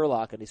name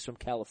Turlock and he's from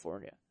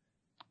California?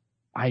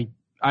 I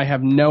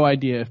have no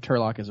idea if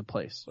Turlock is a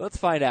place. Let's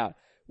find out.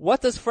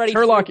 What does Freddie...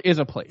 Turlock is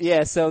a place.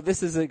 Yeah, so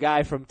this is a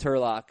guy from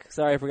Turlock.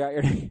 Sorry, I forgot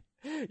your name.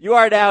 You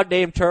are now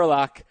named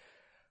Turlock.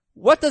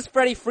 What does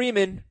Freddie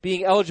Freeman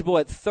being eligible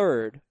at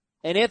 3rd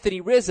and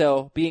Anthony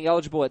Rizzo being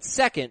eligible at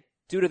 2nd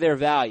do to their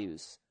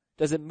values?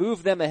 Does it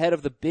move them ahead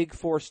of the big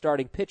 4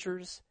 starting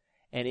pitchers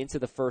and into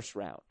the first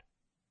round?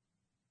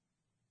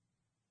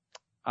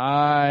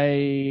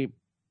 I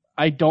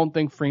don't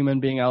think Freeman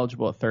being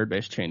eligible at third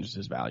base changes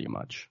his value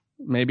much.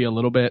 Maybe a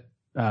little bit.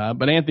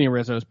 But Anthony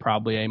Rizzo is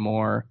probably a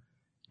more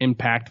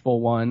impactful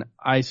one.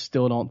 I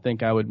still don't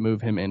think I would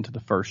move him into the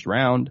first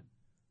round.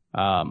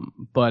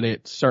 But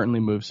it certainly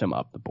moves him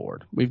up the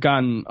board. We've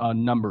gotten a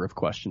number of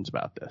questions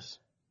about this.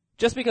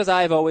 Just because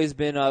I've always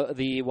been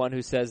the one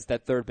who says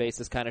that third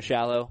base is kind of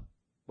shallow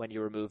when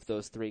you remove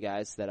those 3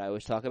 guys that I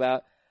always talk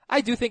about,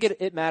 I do think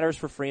it matters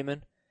for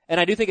Freeman. And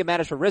I do think it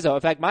matters for Rizzo.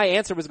 In fact, my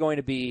answer was going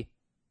to be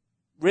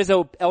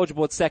Rizzo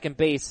eligible at second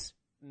base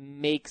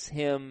makes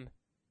him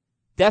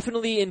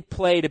definitely in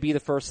play to be the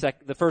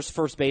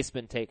first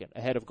baseman taken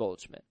ahead of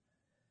Goldschmidt.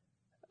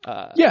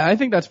 Yeah, I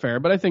think that's fair,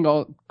 but I think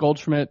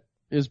Goldschmidt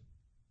is,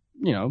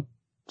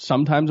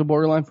 sometimes a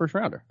borderline first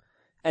rounder.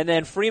 And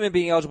then Freeman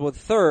being eligible at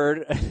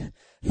third,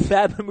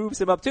 that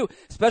moves him up too,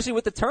 especially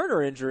with the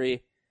Turner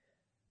injury.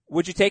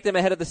 Would you take them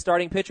ahead of the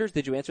starting pitchers?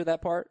 Did you answer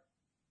that part?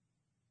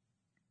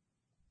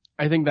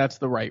 I think that's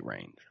the right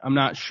range. I'm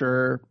not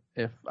sure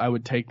if I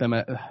would take them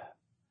at.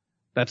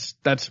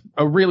 That's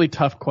a really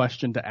tough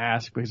question to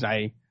ask because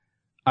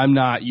I'm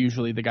not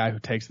usually the guy who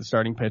takes the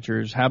starting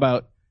pitchers. How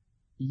about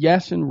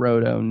yes in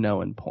Roto,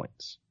 no in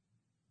points?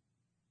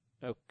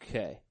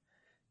 Okay.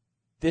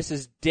 This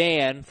is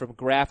Dan from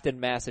Grafton,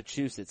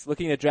 Massachusetts,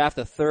 looking to draft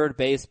a third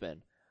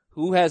baseman.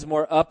 Who has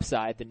more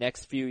upside the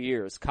next few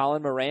years,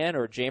 Colin Moran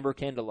or Jeimer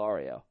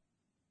Candelario?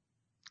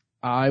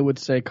 I would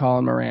say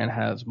Colin Moran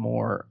has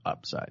more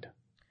upside.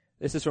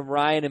 This is from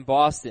Ryan in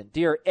Boston.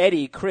 Dear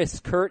Eddie, Chris,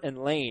 Kurt, and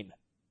Lane.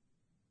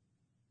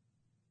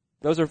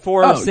 Those are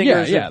four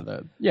singers.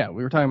 Yeah,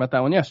 we were talking about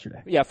that one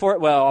yesterday. Yeah,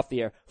 off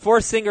the air.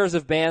 Four singers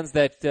of bands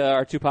that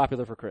are too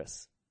popular for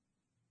Chris.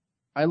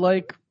 I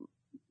like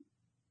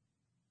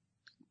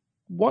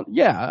one.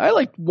 Yeah, I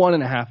like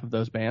 1.5 of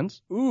those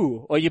bands.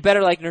 Ooh, well, you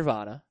better like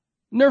Nirvana.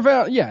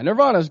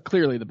 Nirvana is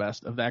clearly the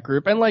best of that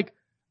group, and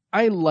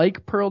I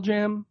like Pearl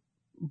Jam,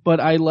 but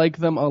I like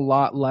them a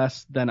lot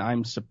less than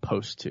I'm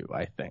supposed to.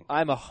 I think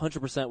I'm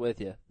 100%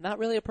 with you. Not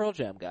really a Pearl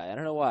Jam guy. I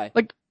don't know why.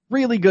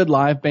 Really good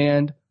live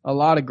band, a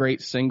lot of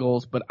great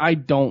singles, but I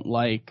don't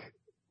like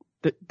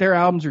their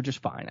albums are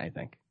just fine. I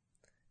think.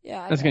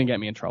 Yeah, that's gonna get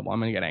me in trouble. I'm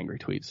gonna get angry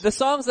tweets. The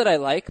songs that I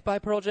like by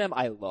Pearl Jam,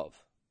 I love,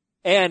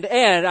 and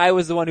I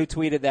was the one who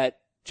tweeted that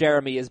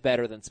Jeremy is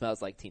better than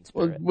Smells Like Teen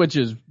Spirit, which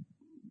is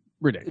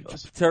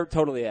ridiculous.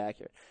 Totally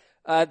accurate.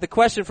 The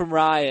question from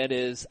Ryan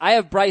is, I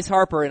have Bryce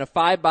Harper in a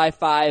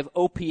 5x5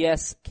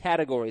 OPS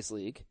categories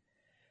league.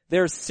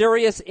 There's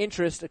serious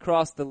interest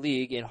across the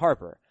league in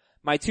Harper.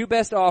 My two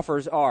best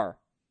offers are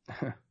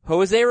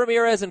Jose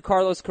Ramirez and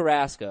Carlos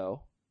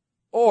Carrasco,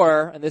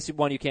 or, and this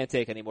one you can't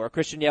take anymore,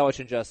 Christian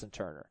Yelich and Justin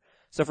Turner.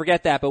 So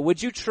forget that, but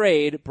would you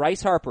trade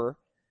Bryce Harper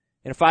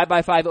in a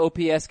 5x5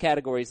 OPS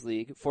categories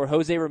league for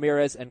Jose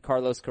Ramirez and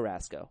Carlos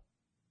Carrasco?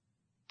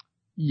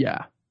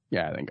 Yeah,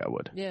 I think I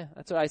would. Yeah,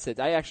 that's what I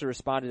said. I actually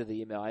responded to the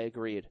email. I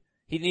agreed.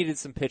 He needed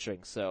some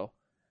pitching, so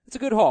it's a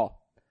good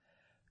haul.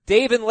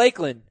 Dave in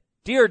Lakeland.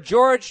 Dear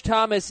George,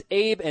 Thomas,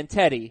 Abe, and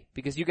Teddy,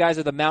 because you guys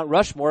are the Mount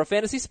Rushmore of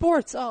fantasy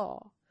sports.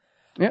 Oh.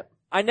 Yep.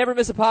 I never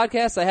miss a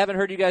podcast. I haven't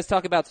heard you guys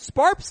talk about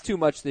Sparps too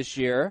much this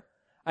year.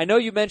 I know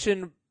you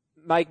mentioned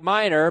Mike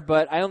Minor,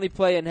 but I only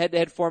play in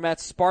head-to-head formats.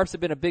 Sparps have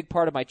been a big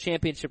part of my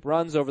championship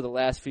runs over the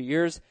last few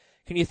years.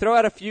 Can you throw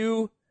out a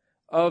few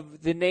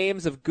of the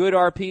names of good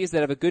RPs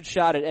that have a good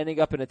shot at ending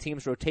up in a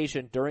team's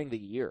rotation during the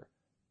year?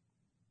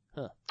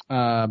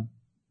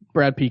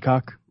 Brad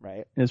Peacock,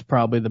 right, is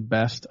probably the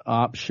best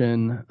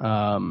option.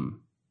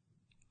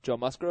 Joe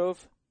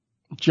Musgrove?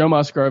 Joe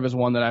Musgrove is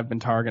one that I've been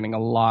targeting a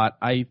lot.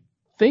 I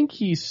think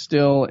he's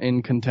still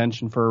in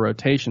contention for a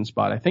rotation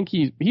spot. I think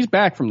he's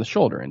back from the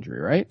shoulder injury,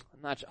 right?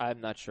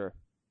 I'm not sure.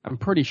 I'm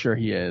pretty sure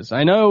he is.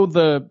 I know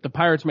the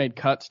Pirates made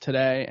cuts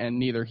today, and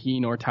neither he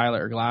nor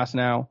Tyler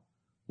Glasnow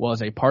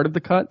was a part of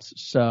the cuts.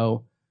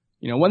 So,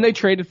 when they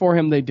traded for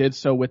him, they did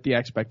so with the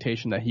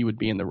expectation that he would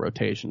be in the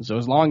rotation. So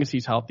as long as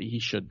he's healthy, he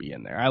should be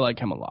in there. I like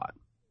him a lot.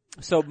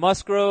 So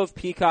Musgrove,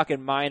 Peacock,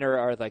 and Minor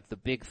are like the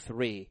big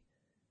three.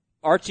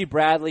 Archie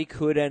Bradley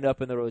could end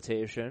up in the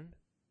rotation.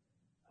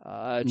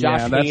 Josh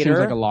that Hader seems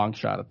like a long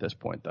shot at this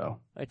point, though.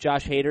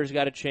 Josh Hader's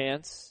got a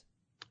chance.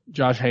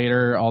 Josh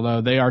Hader,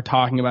 although they are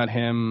talking about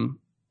him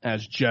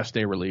as just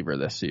a reliever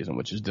this season,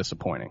 which is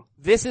disappointing.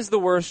 This is the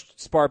worst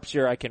Sparps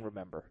year I can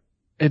remember.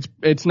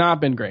 It's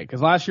not been great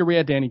because last year we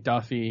had Danny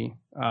Duffy.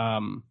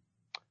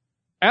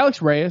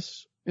 Alex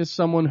Reyes is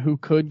someone who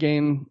could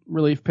gain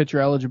relief pitcher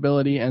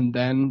eligibility and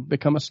then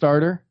become a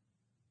starter.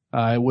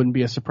 It wouldn't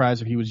be a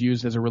surprise if he was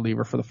used as a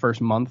reliever for the first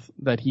month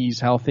that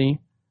he's healthy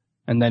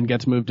and then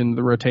gets moved into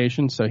the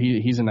rotation. So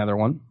he's another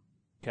one.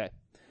 Okay.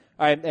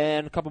 All right.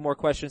 And a couple more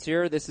questions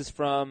here. This is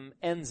from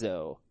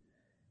Enzo.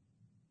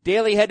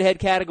 Daily head-to-head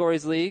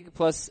categories league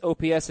plus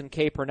OPS and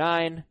K per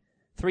 9.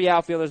 3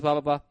 outfielders,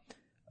 blah, blah,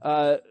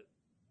 blah.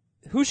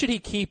 Who should he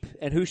keep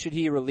and who should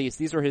he release?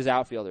 These are his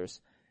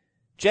outfielders.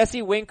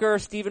 Jesse Winker,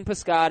 Stephen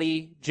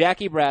Piscotty,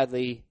 Jackie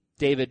Bradley,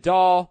 David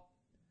Dahl,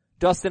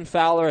 Dustin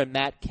Fowler, and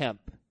Matt Kemp.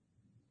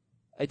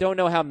 I don't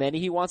know how many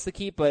he wants to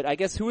keep, but I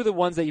guess who are the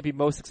ones that you'd be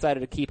most excited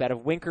to keep out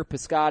of Winker,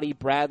 Piscotty,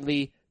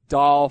 Bradley,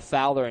 Dahl,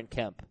 Fowler, and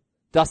Kemp?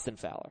 Dustin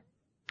Fowler.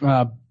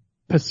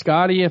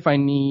 Piscotty if I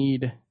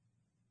need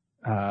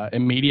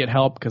immediate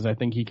help because I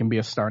think he can be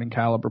a starting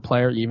caliber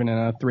player even in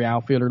a 3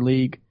 outfielder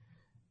league.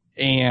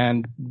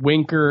 And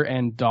Winker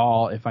and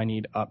Dahl if I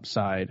need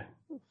upside.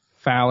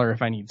 Fowler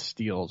if I need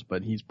steals,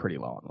 but he's pretty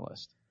low on the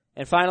list.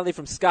 And finally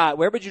from Scott,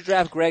 where would you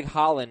draft Greg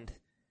Holland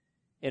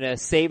in a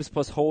saves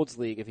plus holds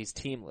league if he's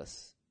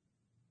teamless?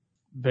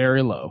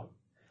 Very low.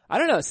 I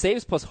don't know.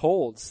 Saves plus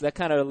holds, that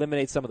kind of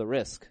eliminates some of the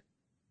risk.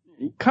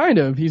 Kind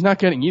of. He's not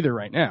getting either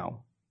right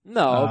now.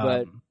 No,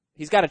 but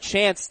he's got a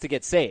chance to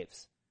get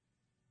saves.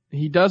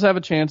 He does have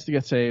a chance to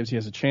get saves. He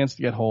has a chance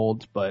to get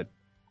holds, but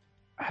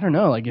I don't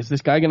know. Like, is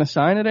this guy going to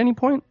sign at any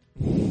point?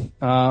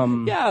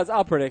 Yeah,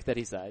 I'll predict that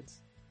he signs.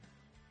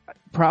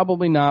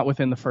 Probably not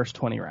within the first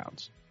 20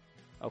 rounds.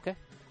 Okay.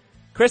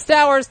 Chris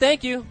Towers,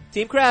 thank you.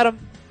 Team Kratom.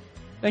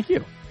 Thank you.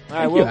 All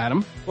right, Thank you,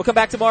 Adam. We'll come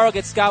back tomorrow,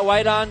 get Scott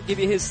White on, give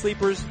you his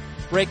sleepers,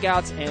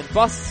 breakouts, and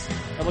busts,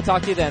 and we'll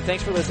talk to you then.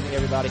 Thanks for listening,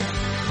 everybody.